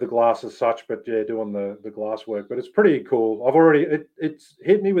blowing of the glass as such, but doing the glass work. But it's pretty cool. It's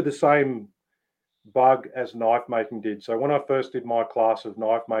hit me with the same bug as knife making did. So when I first did my class of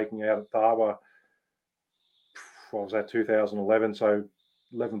knife making out at Tharwa, what was that, 2011? So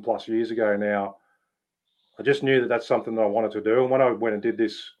 11 plus years ago now. I just knew that that's something that I wanted to do. And when I went and did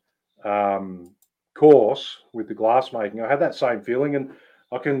this course with the glass making, I had that same feeling, and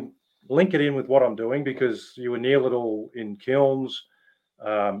I can link it in with what I'm doing because you anneal it all in kilns.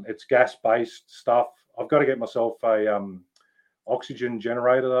 It's gas-based stuff. I've got to get myself a oxygen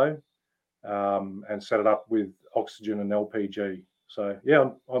generator though, and set it up with oxygen and LPG. So yeah,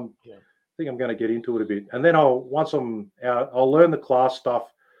 I think I'm going to get into it a bit, and then once I'm out, I'll learn the class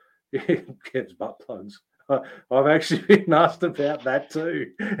stuff. Kev's butt plugs. I've actually been asked about that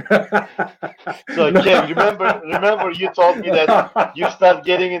too. So, Kev, remember you told me that you start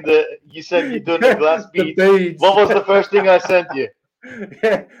getting you said you're doing the glass beads. What was the first thing I sent you?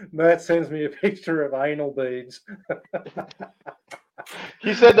 Yeah, Matt sends me a picture of anal beads.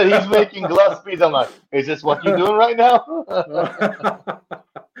 He said that he's making glass beads. I'm like, is this what you're doing right now?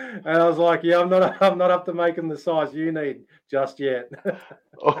 And I was like, yeah, I'm not up to making the size you need just yet.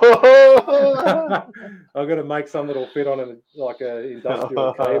 I've got to make some that'll fit on an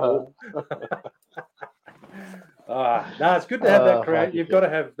industrial cable. No, it's good to have that creative. You've got to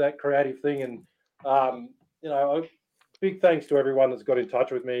have that creative thing, and big thanks to everyone that's got in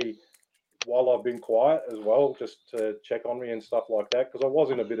touch with me while I've been quiet as well, just to check on me and stuff like that, because I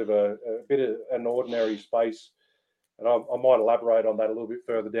was in a bit of an ordinary space, and I might elaborate on that a little bit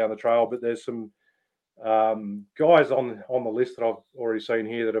further down the trail. But there's some guys on the list that I've already seen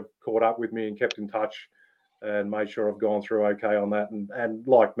here that have caught up with me and kept in touch and made sure I've gone through okay on that. And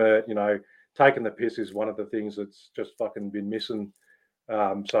like Mert, taking the piss is one of the things that's just fucking been missing.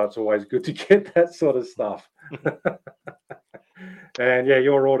 So it's always good to get that sort of stuff. And yeah,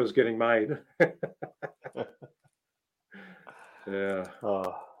 your order's getting made. Yeah.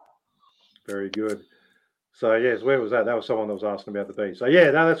 Oh, very good. So yes, where was that? That was someone that was asking about the bees. So yeah,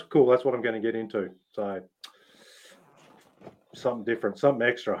 no, that's cool. That's what I'm going to get into. So something different, something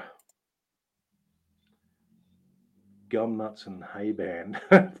extra. Gum nuts and hay band.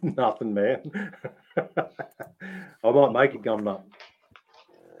 Nothing, man. I might make a gum nut.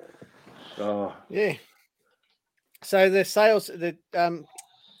 Oh. Yeah. So the sales,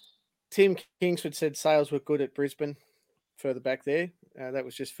 Tim Kingsford said sales were good at Brisbane, further back there. That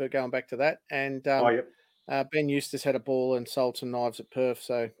was just for going back to that. And Ben Eustace had a ball and sold some knives at Perth,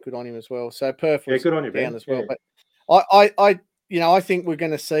 so good on him as well. So Perth was good on you, down Ben. as well. Yeah. But I think we're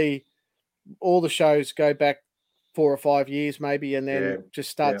going to see all the shows go back 4 or 5 years maybe, and then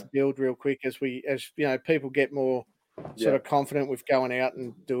just start to build real quick as people get more sort of confident with going out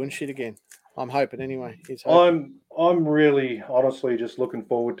and doing shit again. I'm hoping anyway. I'm really honestly just looking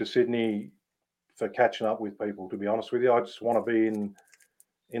forward to Sydney for catching up with people, to be honest with you. I just want to be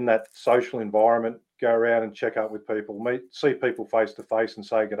in that social environment, go around and check up with people, see people face to face and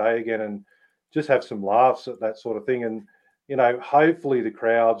say good day again, and just have some laughs at that sort of thing. And hopefully the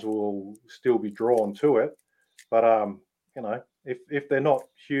crowds will still be drawn to it. But if they're not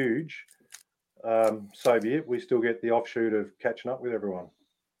huge, so be it. We still get the offshoot of catching up with everyone.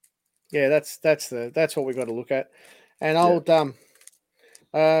 Yeah, that's what we've got to look at. And not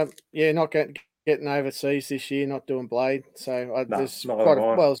getting overseas this year, not doing Blade. So there's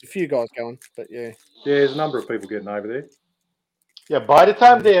a few guys going, but yeah, there's a number of people getting over there. Yeah, by the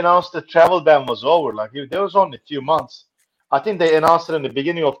time they announced the travel ban was over, there was only a few months. I think they announced it in the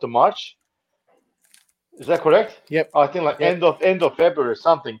beginning of the March. Is that correct? Yep. I think end of February or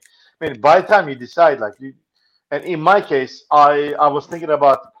something. I mean, by the time you decide, and in my case, I was thinking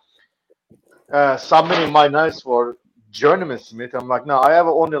about submitting my knives for Journeyman Smith. I'm like, no, I have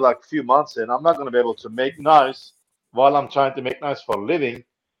only a few months in. I'm not going to be able to make knives while I'm trying to make knives for a living.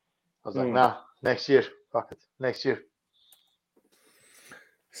 I was like, nah, next year. Fuck it. Next year.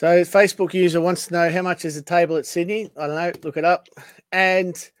 So Facebook user wants to know how much is a table at Sydney. I don't know. Look it up.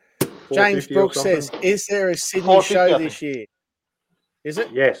 And James Brooks says, is there a Sydney show this year? Is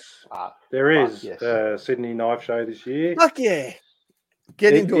it? Yes, there is a Sydney Knife Show this year. Fuck yeah.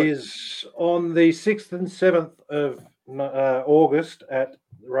 Get into it. It is on the 6th and 7th of August at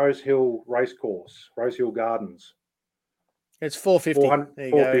Rosehill Racecourse, Rosehill Gardens. It's 450. There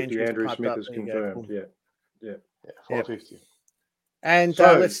you 450. go. Andrew Smith up. is There you confirmed. go. Yeah, 450. Yep. And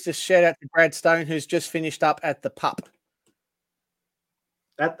So- let's just shout out to Brad Stone, who's just finished up at the pup.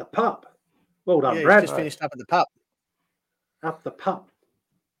 At the pup. Well done, Yeah, Brad. he's just finished up at the pup. Up the pup.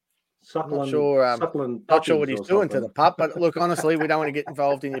 I'm not Suckling, sure. suckling Not sure what puppies he's or doing to something. the pup, but look, honestly, we don't want to get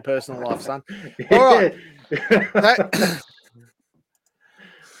involved in your personal life, son. Yeah. All right. That-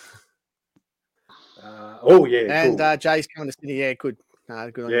 oh yeah, and cool. Jay's coming to Sydney. Yeah, good.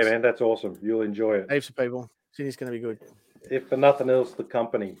 Good on Yeah, you. man, that's awesome. You'll enjoy it. Heaps of people. Sydney's going to be good. If for nothing else, the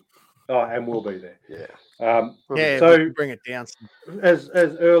company. Oh, and we'll be there. Yeah. Yeah, So- we can bring it down. As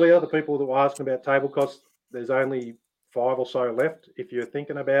earlier, the people that were asking about table costs, there's only 5 or so left. If you're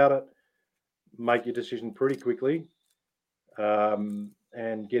thinking about it, make your decision pretty quickly, and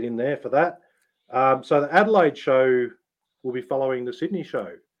get in there for that. So the Adelaide show will be following the Sydney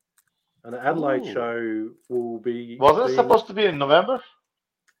show, and the Adelaide Ooh. show will be. Wasn't it being- supposed to be in November?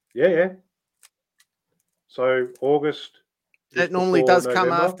 Yeah. So August. That just normally before does come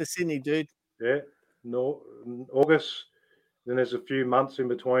November. after Sydney, dude. Yeah, no, August. Then there's a few months in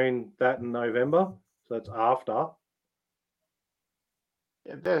between that and November, so that's after.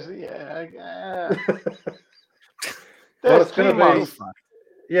 Yeah, there's Well, it's 3 gonna be- months.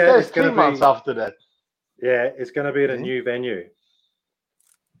 Yeah, There's it's going 3 to months be. after that. Yeah, it's going to be at a Yeah. new venue,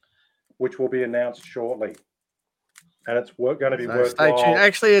 which will be announced shortly, and it's going to be So stay tuned. worthwhile.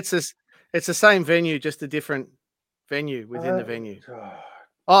 Actually, it's the same venue, just a different venue within the venue. Oh,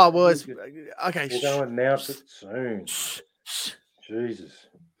 Oh, well, it's we'll okay. we're going to announce it soon. Shh, shh. Jesus.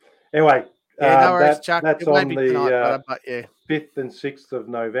 Anyway, Yeah, no worries, Chuck. that's It won't on be the tonight, brother, but yeah. 5th and 6th of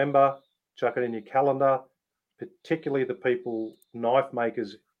November. Chuck it in your calendar, particularly the people, knife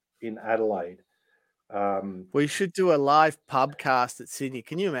makers in Adelaide. We should do a live pubcast at Sydney.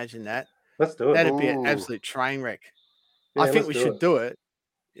 Can you imagine that? Let's do it. That'd be an Ooh. absolute train wreck. Yeah, I think let's we do should it. do it.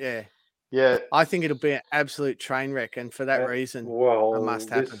 Yeah. Yeah. I think it'll be an absolute train wreck. And for that reason, Well, it must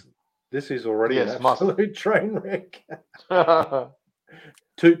happen. This is already Yes, an must. absolute train wreck.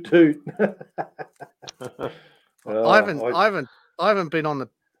 Toot toot. I haven't been on the.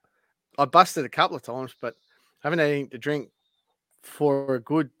 I busted a couple of times, but I haven't had anything to drink for a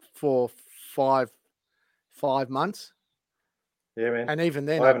good 5 months. Yeah, man. And even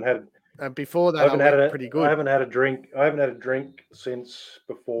then, I haven't had. before I that, I haven't had went it. pretty good. I haven't had a drink. I haven't had a drink since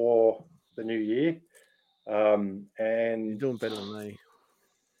before the new year. You're And doing better than me.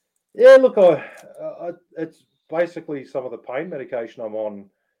 yeah, look, it's basically some of the pain medication I'm on.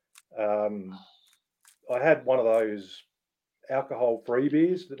 I had one of those alcohol-free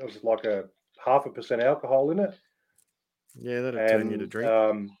beers that was like a 0.5% alcohol in it. Yeah, that'll turn you to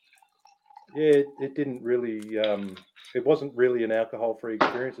drink. Yeah, it didn't really. It wasn't really an alcohol-free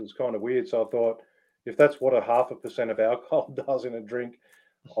experience. It was kind of weird. So I thought, if that's what a 0.5% of alcohol does in a drink,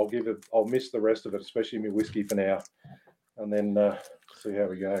 I'll miss the rest of it, especially my whiskey for now, and then see how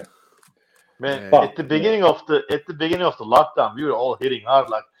we go. Man, Yeah. at the beginning of the lockdown, we were all hitting hard.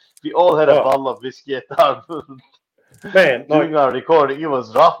 Like we all had a Oh. bottle of whiskey at our Man, during our recording. It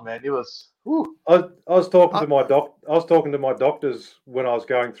was rough, man. It was. Whew. I was talking to my I was talking to my doctors when I was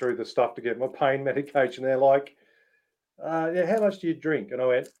going through the stuff to get my pain medication. They're like, "Yeah, how much do you drink?" And I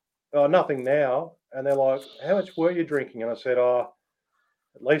went, "Oh, nothing now." And they're like, "How much were you drinking?" And I said, "Oh,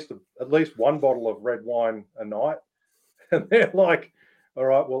 at least one bottle of red wine a night." And they're like, "All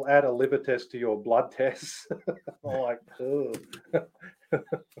right, we'll add a liver test to your blood tests." I'm like, ugh.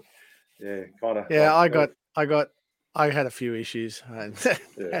 Yeah, kind of. Yeah, I had a few issues.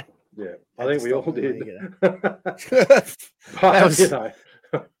 Yeah. I Had think to we all stop did. them But, was- you know.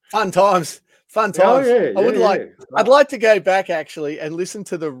 Fun times. Oh, yeah, I would yeah, like. yeah. I'd like to go back actually and listen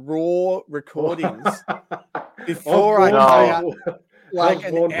to the raw recordings before I No. put out like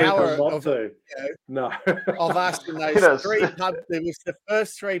I was warned an people hour not of to. No. us in those Yes. 3 pub. There was the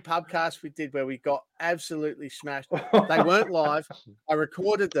first 3 pubcasts we did where we got absolutely smashed. They weren't live. I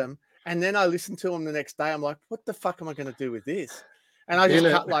recorded them and then I listened to them the next day. I'm like, what the fuck am I going to do with this? And I just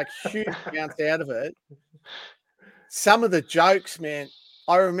cut like huge amounts out of it. Some of the jokes, man,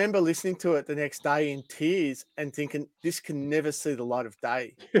 I remember listening to it the next day in tears and thinking, this can never see the light of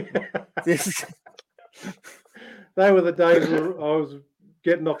day. This, They were the days where I was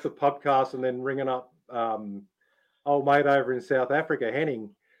getting off the pubcast and then ringing up old mate over in South Africa, Henning,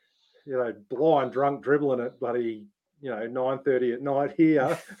 blind, drunk, dribbling at bloody, 9:30 at night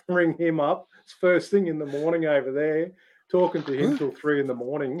here, ring him up. It's first thing in the morning over there, talking to him till 3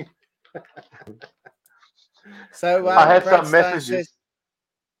 a.m. so I had Brad some Stone messages. says,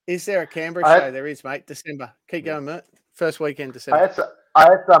 is there a Canberra I show? had- There is, mate. December. Keep going, mate. First weekend I December. I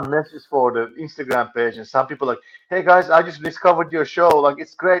had some messages for the Instagram page, and some people like, "Hey guys, I just discovered your show. Like,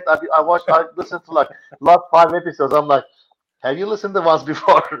 it's great. I listened to like last 5 episodes." I'm like, "Have you listened to ones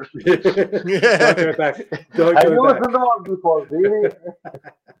before? Don't go back. Don't Have go you back. listened to ones before? Really?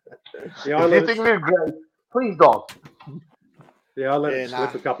 Yeah, If you think we're great, please don't." I let it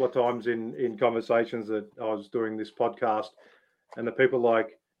slip a couple of times in conversations that I was doing this podcast, and the people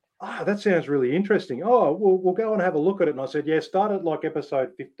like, "Oh, that sounds really interesting. Oh, we'll go and have a look at it." And I said, "Yeah, start at like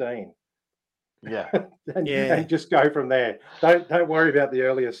episode 15." Yeah. and just go from there. Don't worry about the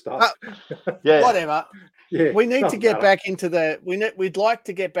earlier stuff. Whatever. Yeah, we need to get back into we'd like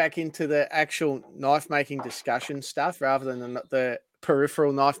to get back into the actual knife making discussion stuff rather than the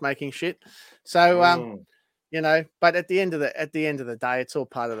peripheral knife making shit. So but at the end of the day, it's all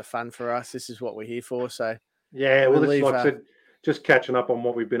part of the fun for us. This is what we're here for. So yeah, well, this is like I said, just catching up on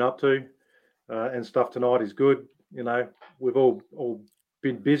what we've been up to and stuff tonight is good. We've all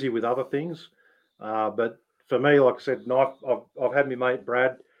been busy with other things, but for me, like I said, knife. I've had my mate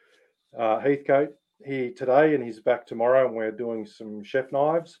Brad Heathcote here today, and he's back tomorrow, and we're doing some chef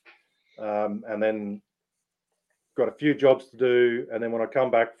knives, and then got a few jobs to do, and then when I come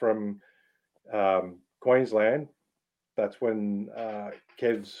back from Queensland, that's when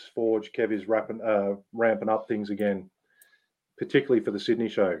Kev's Forge, Kev is ramping up things again, particularly for the Sydney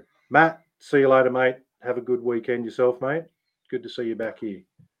show. Matt, see you later, mate. Have a good weekend yourself, mate. Good to see you back here.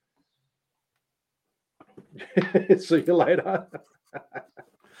 See you later.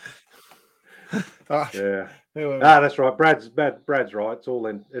 Yeah. That's right. Brad's right. It's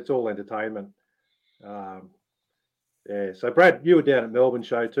all entertainment. So Brad, you were down at Melbourne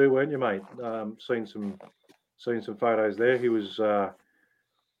show too, weren't you, mate? Seen some photos there. He was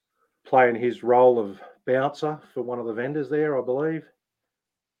playing his role of bouncer for one of the vendors there, I believe.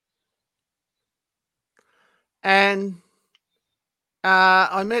 And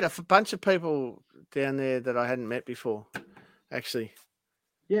I met a bunch of people down there that I hadn't met before, actually.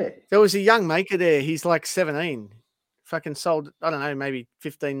 Yeah. There was a young maker there. He's like 17. Fucking sold, I don't know, maybe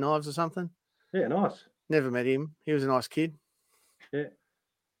 15 knives or something. Yeah, nice. Never met him. He was a nice kid. Yeah.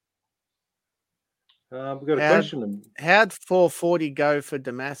 We've got a question. How'd 440 go for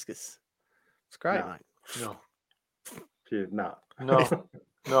Damascus? It's great, mate. No. Yeah, no. No.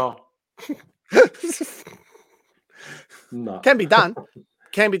 No. Can be done.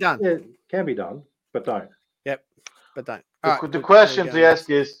 Can be done. Yeah, can be done, but don't. Yep, but don't. The question to ask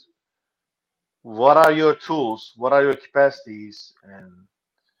is, what are your tools? What are your capacities? And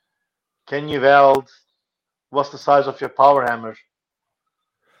can you weld? What's the size of your power hammer?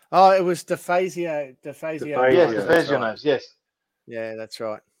 Oh, it was DeFazio. Yes, DeFazio knives. Yes. Yeah, that's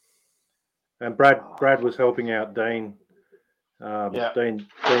right. And Brad was helping out Dean.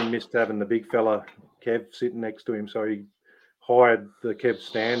 Dean missed having the big fella Kev sitting next to him, so he hired the Kev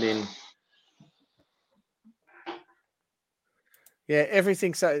stand in. Yeah,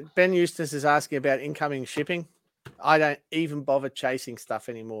 everything. So Ben Eustace is asking about incoming shipping. I don't even bother chasing stuff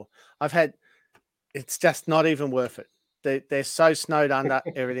anymore. It's just not even worth it. They're so snowed under,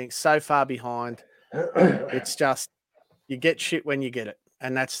 everything's so far behind. It's just, you get shit when you get it.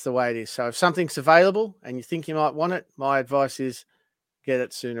 And that's the way it is. So if something's available and you think you might want it, my advice is get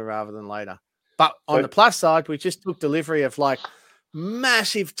it sooner rather than later. But on the plus side, we just took delivery of like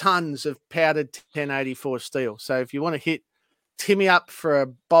massive tons of powdered 1084 steel. So if you want to hit Timmy up for a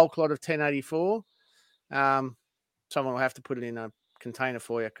bulk lot of 1084, someone will have to put it in a container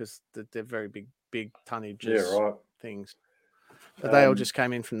for you because they're very big tonnages things. But they all just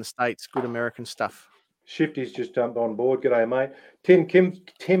came in from the States. Good American stuff. Shifty's just jumped on board. G'day, mate.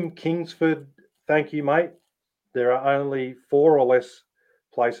 Tim Kingsford, thank you, mate. There are only 4 or less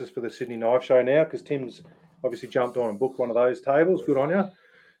places for the Sydney Knife Show now because Tim's obviously jumped on and booked one of those tables. Good on you.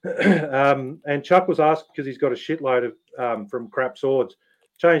 And Chuck was asked because he's got a shitload of from crap swords.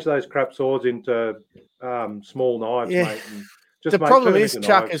 Change those crap swords into small knives, mate. And the problem is,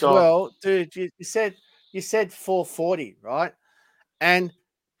 Chuck, knives. As well, dude. You said 440, right? And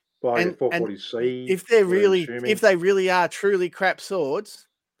 440C. If they really are truly crap swords,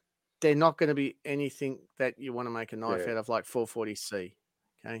 they're not going to be anything that you want to make a knife out of, like 440C.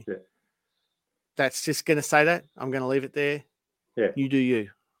 Okay. Yeah. That's just going to say that. I'm going to leave it there. Yeah. You do you.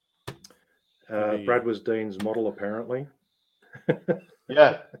 Brad was Dean's model, apparently.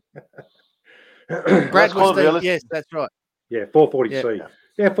 Yeah. Brad was Dean. Yes, that's right. Yeah, 440C.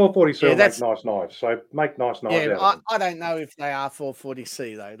 Yeah, 440C will make nice knives. So make nice knives out of them. I don't know if they are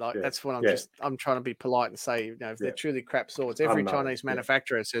 440C though. Like that's what I'm trying to be polite and say, if they're truly crap swords. Every Chinese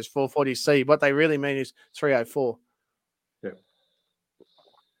manufacturer says 440C. What they really mean is 304. Yeah.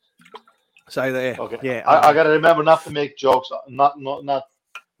 So there. Okay. Yeah. I gotta remember not to make jokes. Not.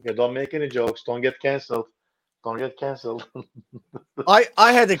 Okay, don't make any jokes. Don't get cancelled. Don't get cancelled. I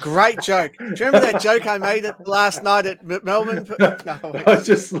had a great joke. Do you remember that joke I made last night at Melbourne? No, I was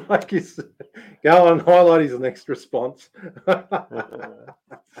just like, go on, highlight his next response. Don't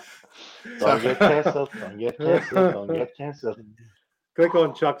get cancelled. Don't get cancelled. Don't get cancelled. Click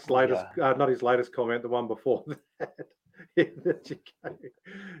on Chuck's latest, not his latest comment, the one before that.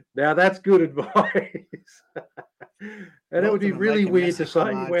 Now that's good advice. And it would be really weird to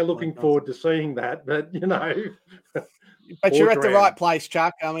say we're looking forward to seeing that, but But you're at the right place,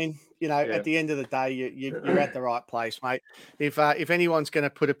 Chuck. I mean, at the end of the day, you're at the right place, mate. If anyone's going to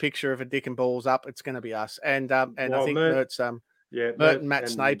put a picture of a dick and balls up, it's going to be us. And I think Mert and Matt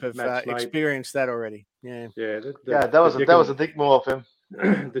Snape have experienced that already. Yeah. That was a dick move of him.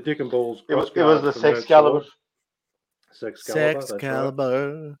 The dick and balls. It was the Sexcalibur.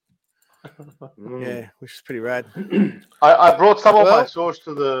 Sexcalibur. Yeah, which is pretty rad. I brought some of my swords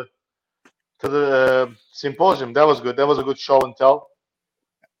to the symposium. That was good. That was a good show and tell.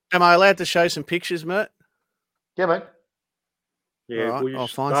 Am I allowed to show some pictures, Mert? Yeah, mate. Yeah, right, I'll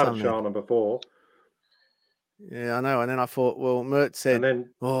find some showing them before. Yeah, I know. And then I thought, well, Mert said, and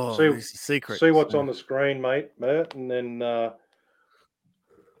then secret. See what's on the screen, mate, Mert, and then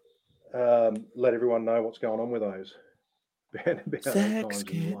let everyone know what's going on with those.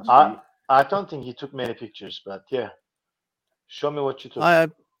 I don't think he took many pictures, but yeah. Show me what you took. I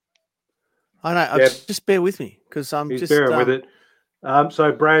know. Just bear with me because I'm He's just bearing with it.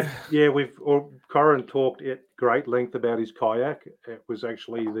 So Brad, Corin talked at great length about his kayak. It was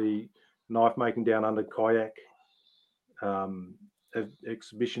actually the Knife Making Down Under kayak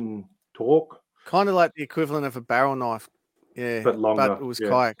exhibition talk. Kind of like the equivalent of a barrel knife. Yeah, but longer. But it was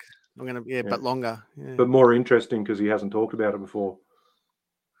kayak. But longer. Yeah. But more interesting because he hasn't talked about it before.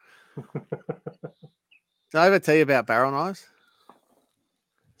 Did I ever tell you about barrel knives?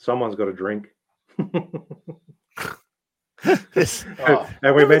 Someone's got a drink. And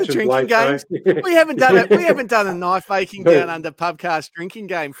we mentioned drinking games. We haven't done it. We haven't done a Knife Making Down Under pubcast drinking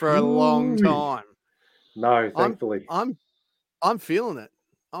game for a long time. No, thankfully. I'm feeling it.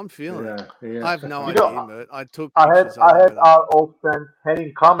 I'm feeling it. Yeah. I have no idea, Mert. I had our old friend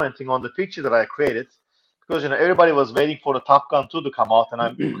Henning commenting on the picture that I created because everybody was waiting for the Top Gun 2 to come out, and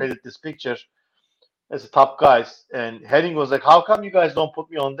I created this picture as a top guys. And Henning was like, "How come you guys don't put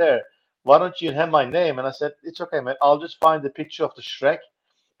me on there? Why don't you have my name?" And I said, "It's okay, man. I'll just find the picture of the Shrek,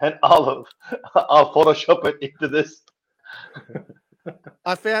 and I'll Photoshop it into this."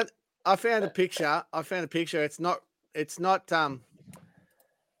 I found a picture. It's not.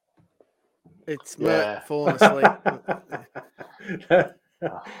 It's Mert falling asleep.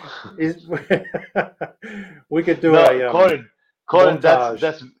 We could do Corin,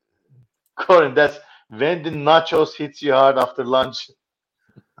 that's Corin. That's when the nachos hits you hard after lunch.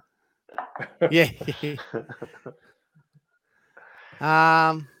 Yeah.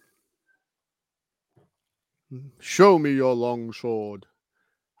 Show me your long sword.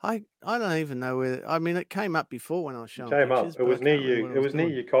 I don't even know where. I mean, it came up before when I was showing pictures. It was near you. It was near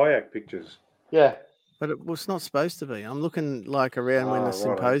your kayak pictures. Yeah. But it was not supposed to be. I'm looking like around when the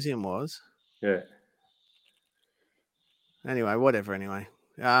symposium was. Yeah. Anyway, whatever. Anyway.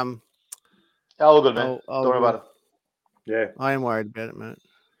 All good, man. Don't worry about it. Yeah. I am worried about it, man.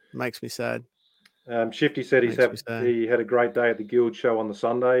 It makes me sad. Shifty said he had a great day at the Guild show on the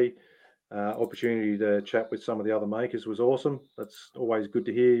Sunday. Opportunity to chat with some of the other makers was awesome. That's always good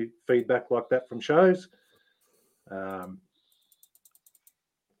to hear feedback like that from shows.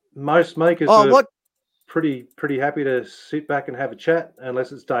 Most makers are pretty happy to sit back and have a chat,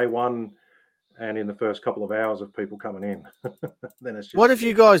 unless it's day one and in the first couple of hours of people coming in. Then it's just what have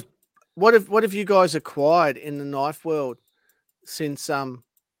you guys acquired in the knife world since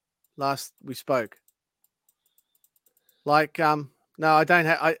last we spoke? Like no, I don't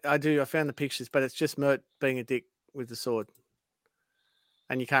have. I do. I found the pictures, but it's just Mert being a dick with the sword,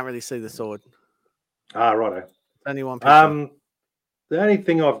 and you can't really see the sword. Righto. Only one picture. The only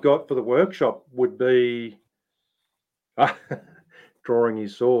thing I've got for the workshop would be drawing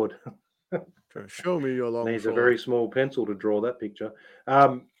his sword. Show me your long sword. Needs a very small pencil to draw that picture.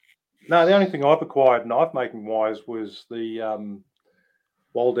 No, the only thing I've acquired knife making wise was the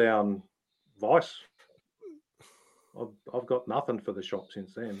Waldown Vice. I've got nothing for the shop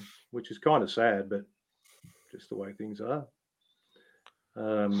since then, which is kind of sad, but just the way things are.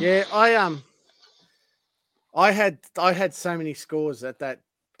 I had so many scores at that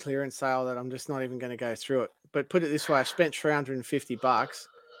clearance sale that I'm just not even going to go through it. But put it this way, I spent $350,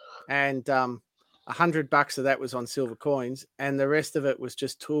 and $100 of that was on silver coins, and the rest of it was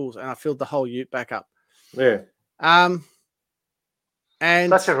just tools. And I filled the whole ute back up. Yeah. And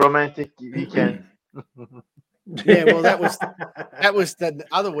such a romantic weekend. Yeah, well, that was the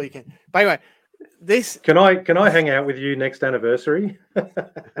other weekend. But anyway, this can I hang out with you next anniversary?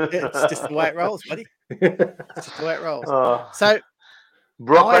 It's just the way it rolls, buddy. It's just the way it rolls. So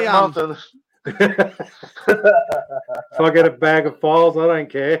Brokeback Mountain. If I get a bag of files, I don't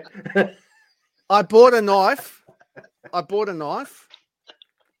care. I bought a knife. I bought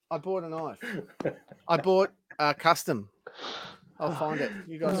a custom. I'll find it.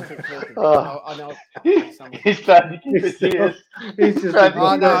 You guys keep talking. I know. He's trying to keep it serious. He's just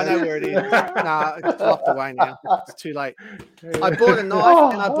I know where it is. No, it's locked away now. It's too late. I bought a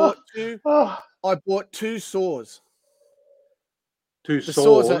knife and I bought two saws. Two The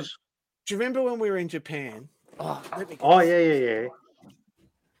saws. Do you remember when we were in Japan? Yeah. Right,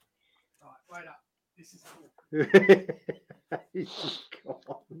 wait up. This is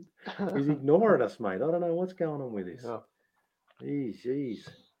cool. He's ignoring us, mate. I don't know what's going on with this. Yeah. Jeez.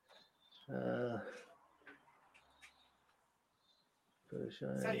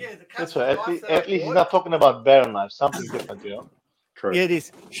 So yeah, the That's custom right. knife that At I least he's bought- not talking about barrel knife, something different, you know. True. Yeah, it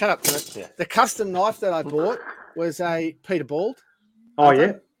is. Shut up. Yeah. The custom knife that I bought was a Peter Bald, Oh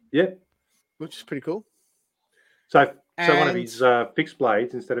yeah. which is pretty cool. So one of And- his fixed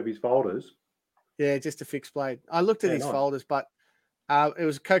blades instead of his folders. Yeah, just a fixed blade. I looked at Yeah, his nice. folders, but it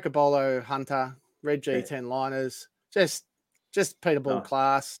was Cocobolo Hunter, red G10 liners, just Peter Bald Nice.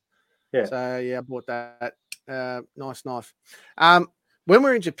 class. Yeah. So yeah, I bought that. Nice knife. When we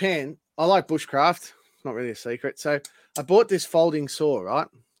were in Japan, I like bushcraft. It's not really a secret. So I bought this folding saw, right?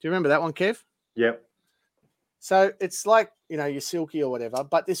 Do you remember that one, Kev? Yep. So it's like, your Silky or whatever,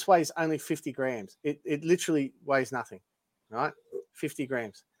 but this weighs only 50 grams. It literally weighs nothing, right? 50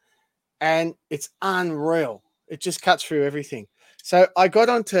 grams. And it's unreal. It just cuts through everything. So I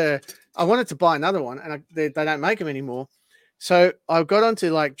wanted to buy another one, and they don't make them anymore. So I got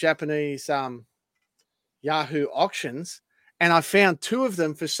onto like Japanese Yahoo auctions, and I found two of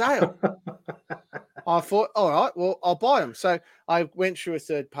them for sale. I thought, all right, well, I'll buy them. So I went through a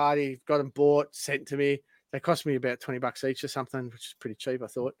third party, got them bought, sent to me. They cost me about $20 each or something, which is pretty cheap, I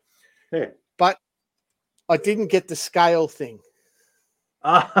thought. Yeah. But I didn't get the scale thing.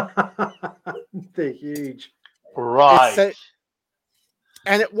 They're huge. Right.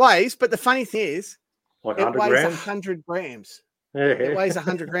 And it weighs, but the funny thing is, Like it 100 weighs grams. 100 grams. Yeah. It weighs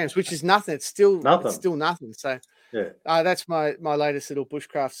 100 grams, which is nothing. It's still Nothing. It's still nothing. So Yeah. that's my latest little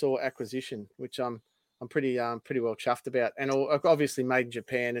bushcraft saw acquisition, which I'm pretty well chuffed about. And obviously made in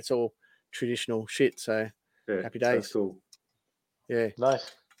Japan. It's all traditional shit. So Yeah. happy days. That's cool. Yeah.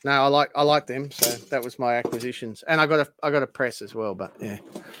 Nice. No, I like them. So that was my acquisitions, and I got a press as well. But yeah,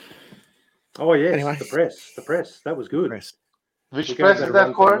 Oh yes, Anyway. the press. That was good. press. Which We're press gonna is run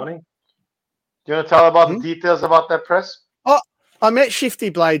that for the for? money. Do you want to tell about Hmm? the details about that press? I met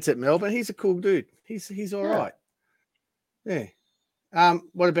Shifty Blades at Melbourne. He's a cool dude. He's all Yeah. right. Yeah.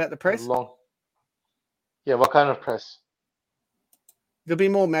 What about the press? Long. Yeah, what kind of press? There'll be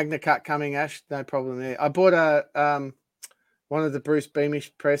more Magna Cut coming, Ash. No problem there. I bought one of the Bruce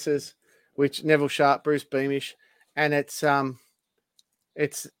Beamish presses, which Neville Sharp, Bruce Beamish, and it's the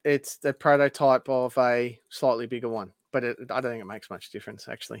prototype of a slightly bigger one, but I don't think it makes much difference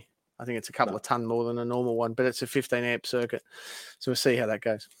actually. I think it's a couple of ton more than a normal one, but it's a 15 amp circuit, so we'll see how that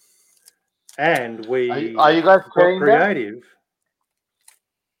goes. And we Are you guys got carrying that? creative.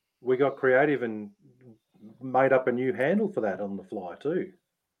 We got creative and made up a new handle for that on the fly too.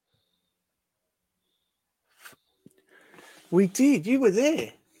 We did. You were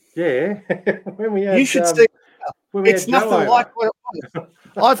there. Yeah. When we had, You should see. when we It's had Joe nothing over. like what it was.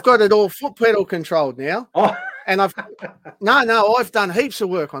 I've got it all foot pedal controlled now, Oh. and I've I've done heaps of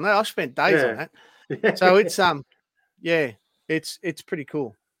work on that. I've spent days on that. So it's it's pretty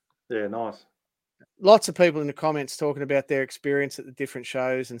cool. Yeah, nice. Lots of people in the comments talking about their experience at the different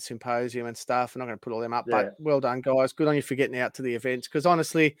shows and symposium and stuff. I'm not going to put all them up, Yeah. but well done, guys. Good on you for getting out to the events, because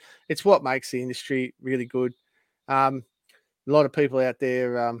honestly, it's what makes the industry really good. A lot of people out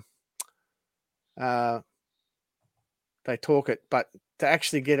there, they talk it, but to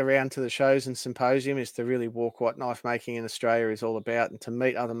actually get around to the shows and symposium is to really walk what knife making in Australia is all about, and to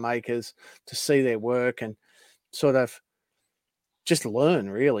meet other makers, to see their work and sort of just learn,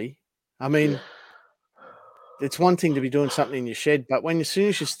 really. I mean, it's one thing to be doing something in your shed, but as soon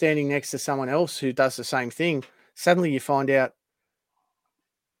as you're standing next to someone else who does the same thing, suddenly you find out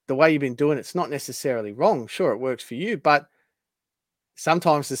the way you've been doing it's not necessarily wrong. Sure, it works for you, but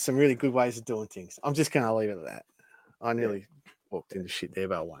sometimes there's some really good ways of doing things. I'm just going to leave it at that. I nearly walked into shit there,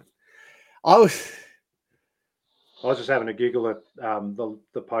 but I won't. I was just having a giggle at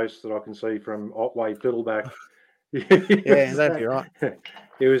the posts that I can see from Otway Fiddleback. Yeah, that'd be right.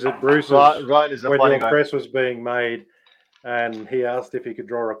 He was at Bruce's Ryan is a when funny the guy. press was being made, and he asked if he could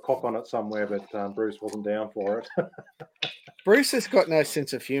draw a cock on it somewhere, but Bruce wasn't down for it. Bruce has got no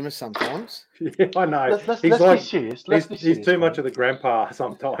sense of humour sometimes. Yeah, I know. Let's He's be serious. He's too much of the grandpa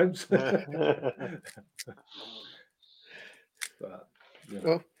sometimes. But,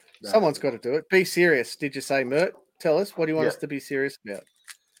 Well, someone's got to do it. Be serious. Did you say, Mert? Tell us. What do you want us to be serious about?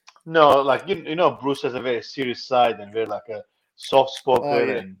 No, like you know, Bruce has a very serious side and very like a soft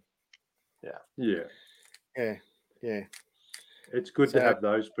spoken yeah. Yeah. It's good to have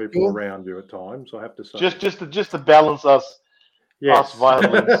those people around you at times, I have to say. Just to balance us. Yes. Us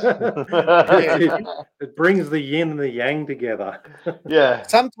violence. It brings the yin and the yang together. Yeah.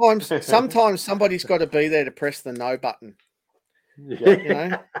 Sometimes somebody's got to be there to press the no button. Yeah. You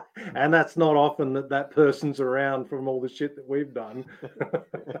know? And that's not often that person's around from all the shit that we've done.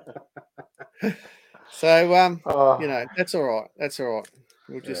 So you know, that's all right. That's all right.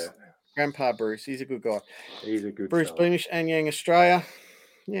 We'll just Grandpa Bruce, he's a good guy. He's a good Bruce fella. Beamish, Anyang Australia.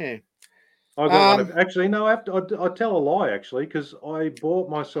 Yeah. I got one of, actually, no, I tell a lie, actually, because I bought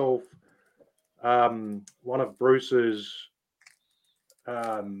myself one of Bruce's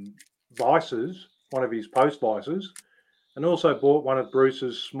vices, one of his post vices, and also bought one of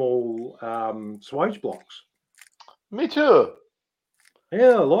Bruce's small swage blocks. Me too.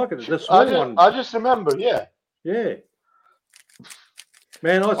 Yeah, I like it. The small one. I just remember, yeah.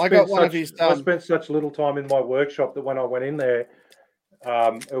 Man, I spent such little time in my workshop that when I went in there,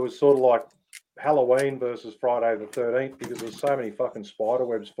 it was sort of like Halloween versus Friday the 13th because there's so many fucking spider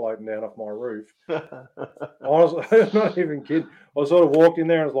webs floating down off my roof. I'm not even kidding. I sort of walked in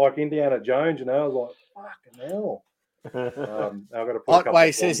there and it was like Indiana Jones, you know. I was like, fucking hell. I've got to put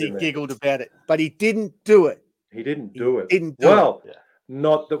Otway says he giggled about it, but he didn't do it. He didn't do it. Didn't do well, it.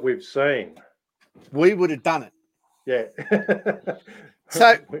 Not that we've seen. We would have done it. Yeah.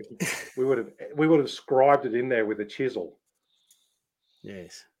 So we would have scribed it in there with a chisel.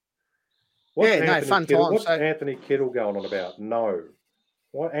 Yes. What's Kittle, What's Anthony Kittle going on about? No.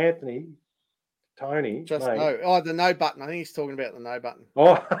 What Anthony? Tony? Just no. Oh, the no button. I think he's talking about the no button.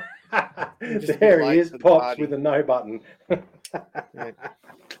 Oh, there he is, Pops, with the no button. Yeah.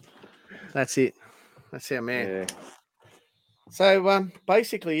 That's it. That's our man. Yeah. So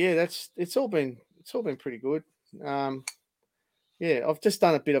basically, yeah, it's all been pretty good. Yeah, I've just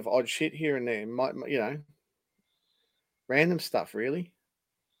done a bit of odd shit here and there. You know, random stuff, really.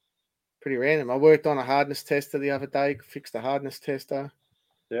 Pretty random. I worked on a hardness tester the other day, fixed a hardness tester.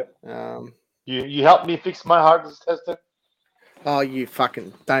 Yep. You helped me fix my hardness tester? Oh, you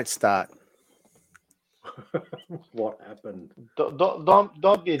fucking don't start. What happened? Don't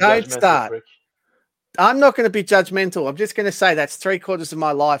be don't judgmental, start. Prick. I'm not going to be judgmental. I'm just going to say that's 3/4 of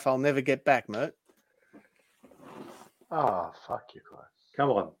my life I'll never get back, Mert. Oh, fuck you, guys. Come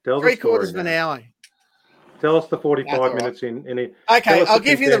on. Tell the story. 3/4 of an hour. Tell us the 45 minutes in it. Okay, I'll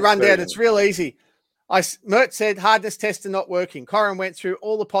give you the rundown. It's real easy. Mert said hardness tester not working. Corin went through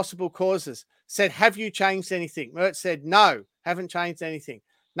all the possible causes. Said, have you changed anything? Mert said, no, haven't changed anything.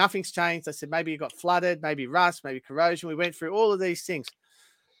 Nothing's changed. I said, maybe you got flooded, maybe rust, maybe corrosion. We went through all of these things.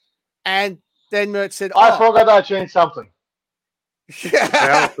 And then Mert said, I forgot I changed something.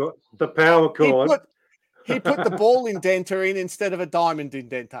 The power cord. He put the ball indenter in instead of a diamond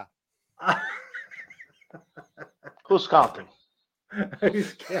indenter. Who's counting?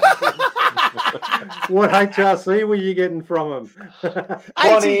 What HRC were you getting from him?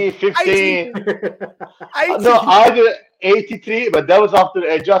 20, 15. 80. No, I did 83, but that was after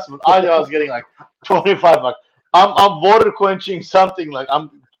adjustment. I was getting like 25. Like I'm water quenching something. Like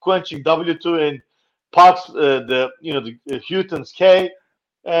I'm quenching W2 in Parks, the Houghton's K,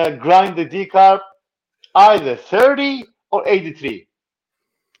 grind the decarb, either 30 or 83.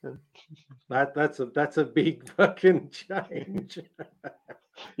 That's a big fucking change.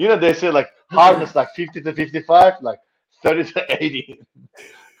 You know, they say like hardness like 50 to 55, like 30 to 80.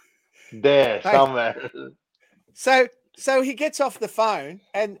 There, somewhere. So he gets off the phone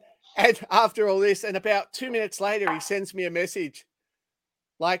and after all this, and about 2 minutes later, he sends me a message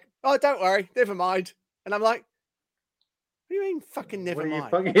like, oh, don't worry, never mind. And I'm like, what do you mean fucking never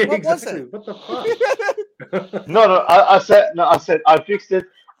mind? What was it? What the fuck? No, I said I fixed it.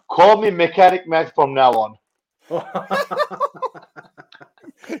 Call me Mechanic Max from now on.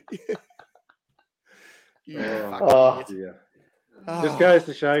 Just goes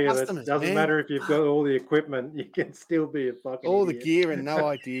to show you that it doesn't matter if you've got all the equipment, you can still be a fucking all idiot. The gear and no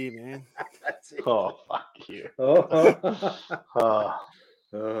idea, man. That's it. Oh, fuck you.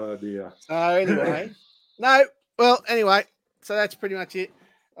 Oh dear. So anyway, anyway, so that's pretty much it.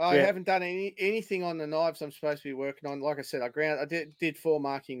 I haven't done anything on the knives I'm supposed to be working on. Like I said, I did 4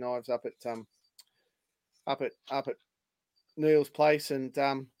 marking knives up at Neil's place, and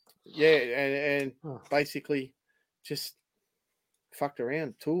and basically just fucked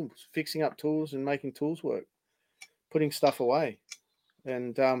around, fixing up tools and making tools work, putting stuff away,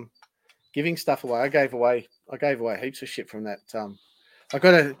 and giving stuff away. I gave away heaps of shit from that.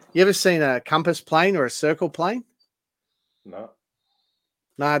 You ever seen a compass plane or a circle plane? No.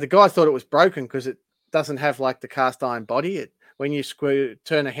 No, the guy thought it was broken because it doesn't have like the cast iron body. When you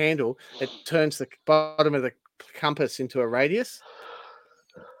turn a handle, it turns the bottom of the compass into a radius.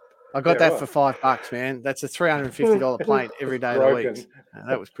 I got that for $5, man. That's a $350 plane every day of the week.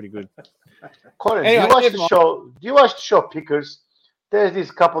 That was pretty good. Colin, anyway, do you watch the show Pickers? There's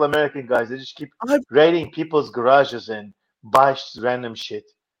these couple American guys that just keep raiding people's garages and buy random shit.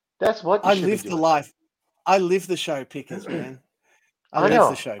 That's what I live the life. I live the show Pickers, man. I live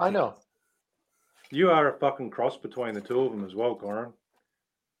the show Pickers. I know. You are a fucking cross between the two of them as well, Corin.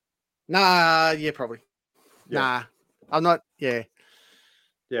 Nah, yeah, probably. Yeah. Nah, I'm not. Yeah.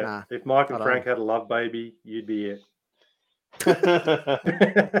 Yeah. Nah, if Mike and Frank had a love baby, you'd be it.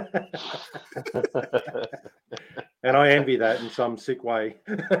 And I envy that in some sick way.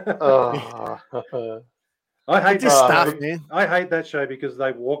 I hate this stuff, man. I hate that show because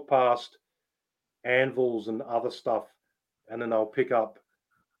they walk past anvils and other stuff, and then they'll pick up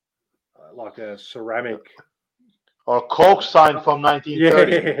like a ceramic or a Coke sign from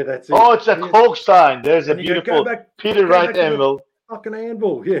 1930. Yeah, that's it. Oh, it's a Coke sign. There's a beautiful Peter Wright anvil. Fucking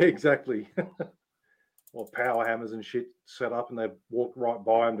anvil. Yeah, exactly. Or power hammers and shit set up, and they walk right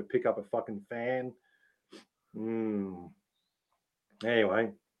by them to pick up a fucking fan.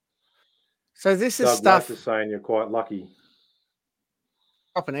 Anyway. So this is stuff. Doug is saying you're quite lucky.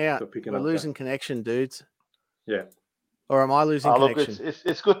 Dropping out. We're losing connection, dudes. Yeah. Or am I losing connection? Look,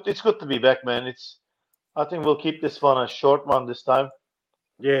 it's good. It's good to be back, man. I think we'll keep this one a short one this time.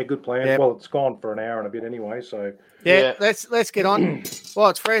 Yeah, good plan. Yep. Well, it's gone for an hour and a bit anyway, so yeah. Let's get on. Well,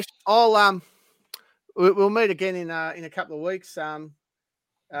 it's fresh. We'll meet again in a couple of weeks.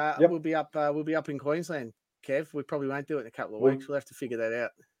 We'll be up in Queensland, Kev. We probably won't do it in a couple of weeks. We'll have to figure that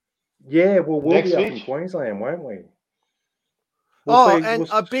out. Yeah, we'll be up in Queensland, won't we?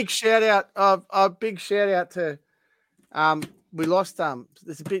 A big shout out to we lost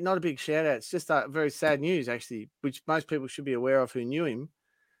it's not a big shout out. It's just very sad news actually, which most people should be aware of who knew him.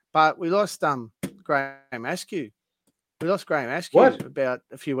 But we lost Graham Askew. We lost Graham Askew about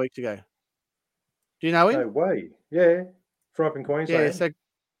a few weeks ago. Do you know him? No way. Yeah. From up in Queensland.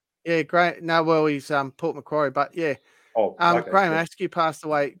 Yeah, great. No, well, he's Port Macquarie, but yeah. Graham Askew passed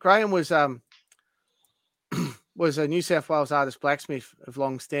away. Graham was a New South Wales artist blacksmith of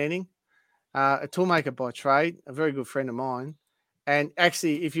long standing, a toolmaker by trade, a very good friend of mine. And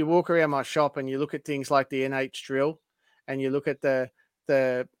actually, if you walk around my shop and you look at things like the NH drill, and you look at the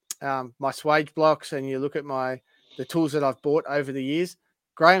my swage blocks, and you look at the tools that I've bought over the years,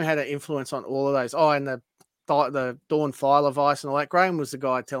 Graham had an influence on all of those. Oh, and the Dawn Filer Vice and all that. Graham was the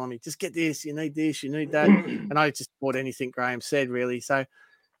guy telling me, just get this, you need that. And I just bought anything Graham said, really. So,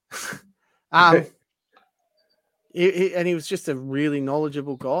 he was just a really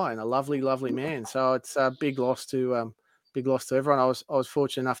knowledgeable guy and a lovely, lovely man. So it's a big loss to everyone. I was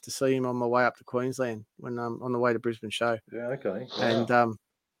fortunate enough to see him on my way up to Queensland when on the way to Brisbane show. Yeah, okay. Wow.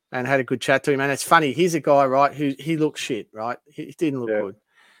 And had a good chat to him. And it's funny, he's a guy, right, who he looked shit, right? He didn't look good.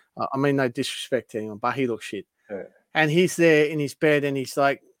 I mean, no disrespect to anyone, but he looked shit. Yeah. And he's there in his bed, and he's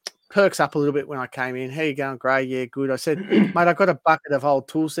like, perks up a little bit when I came in. How you going, Gray? Yeah, good. I said, mate, I've got a bucket of old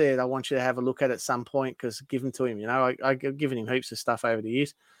tools there that I want you to have a look at some point because give them to him. You know, I've given him heaps of stuff over the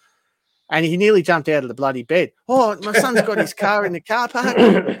years. And he nearly jumped out of the bloody bed. Oh, my son's got his car in the car park.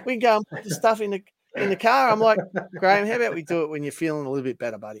 We can go and put the stuff in the car. I'm like, Graham, how about we do it when you're feeling a little bit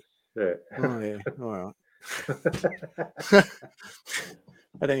better, buddy? Yeah. Oh, yeah. All right.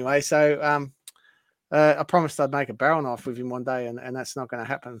 But anyway, so I promised I'd make a barrel knife with him one day, and that's not going to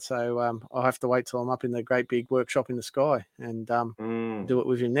happen. So I'll have to wait till I'm up in the great big workshop in the sky and do it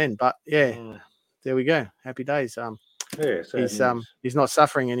with him then. But yeah, there we go. Happy days. He's not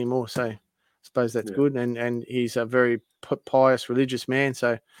suffering anymore, so I suppose that's good. And he's a very pious religious man,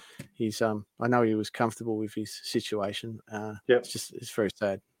 so he's I know he was comfortable with his situation. It's very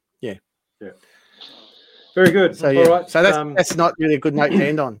sad. Yeah. Very good. So yeah, all right. So that's not really a good note to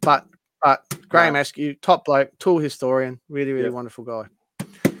end on. But Graham Askew, top bloke, tool historian, really wonderful guy.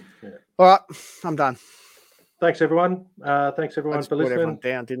 Yeah. All right, I'm done. Thanks everyone. Thanks everyone for listening.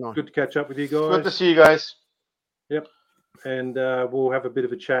 Down, didn't I? Good to catch up with you guys. Good to see you guys. Yep. and we'll have a bit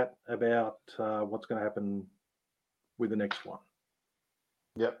of a chat about what's going to happen with the next one.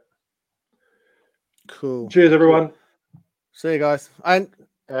 Yep. Cool. Cheers, everyone. See you guys. And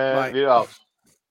we're out.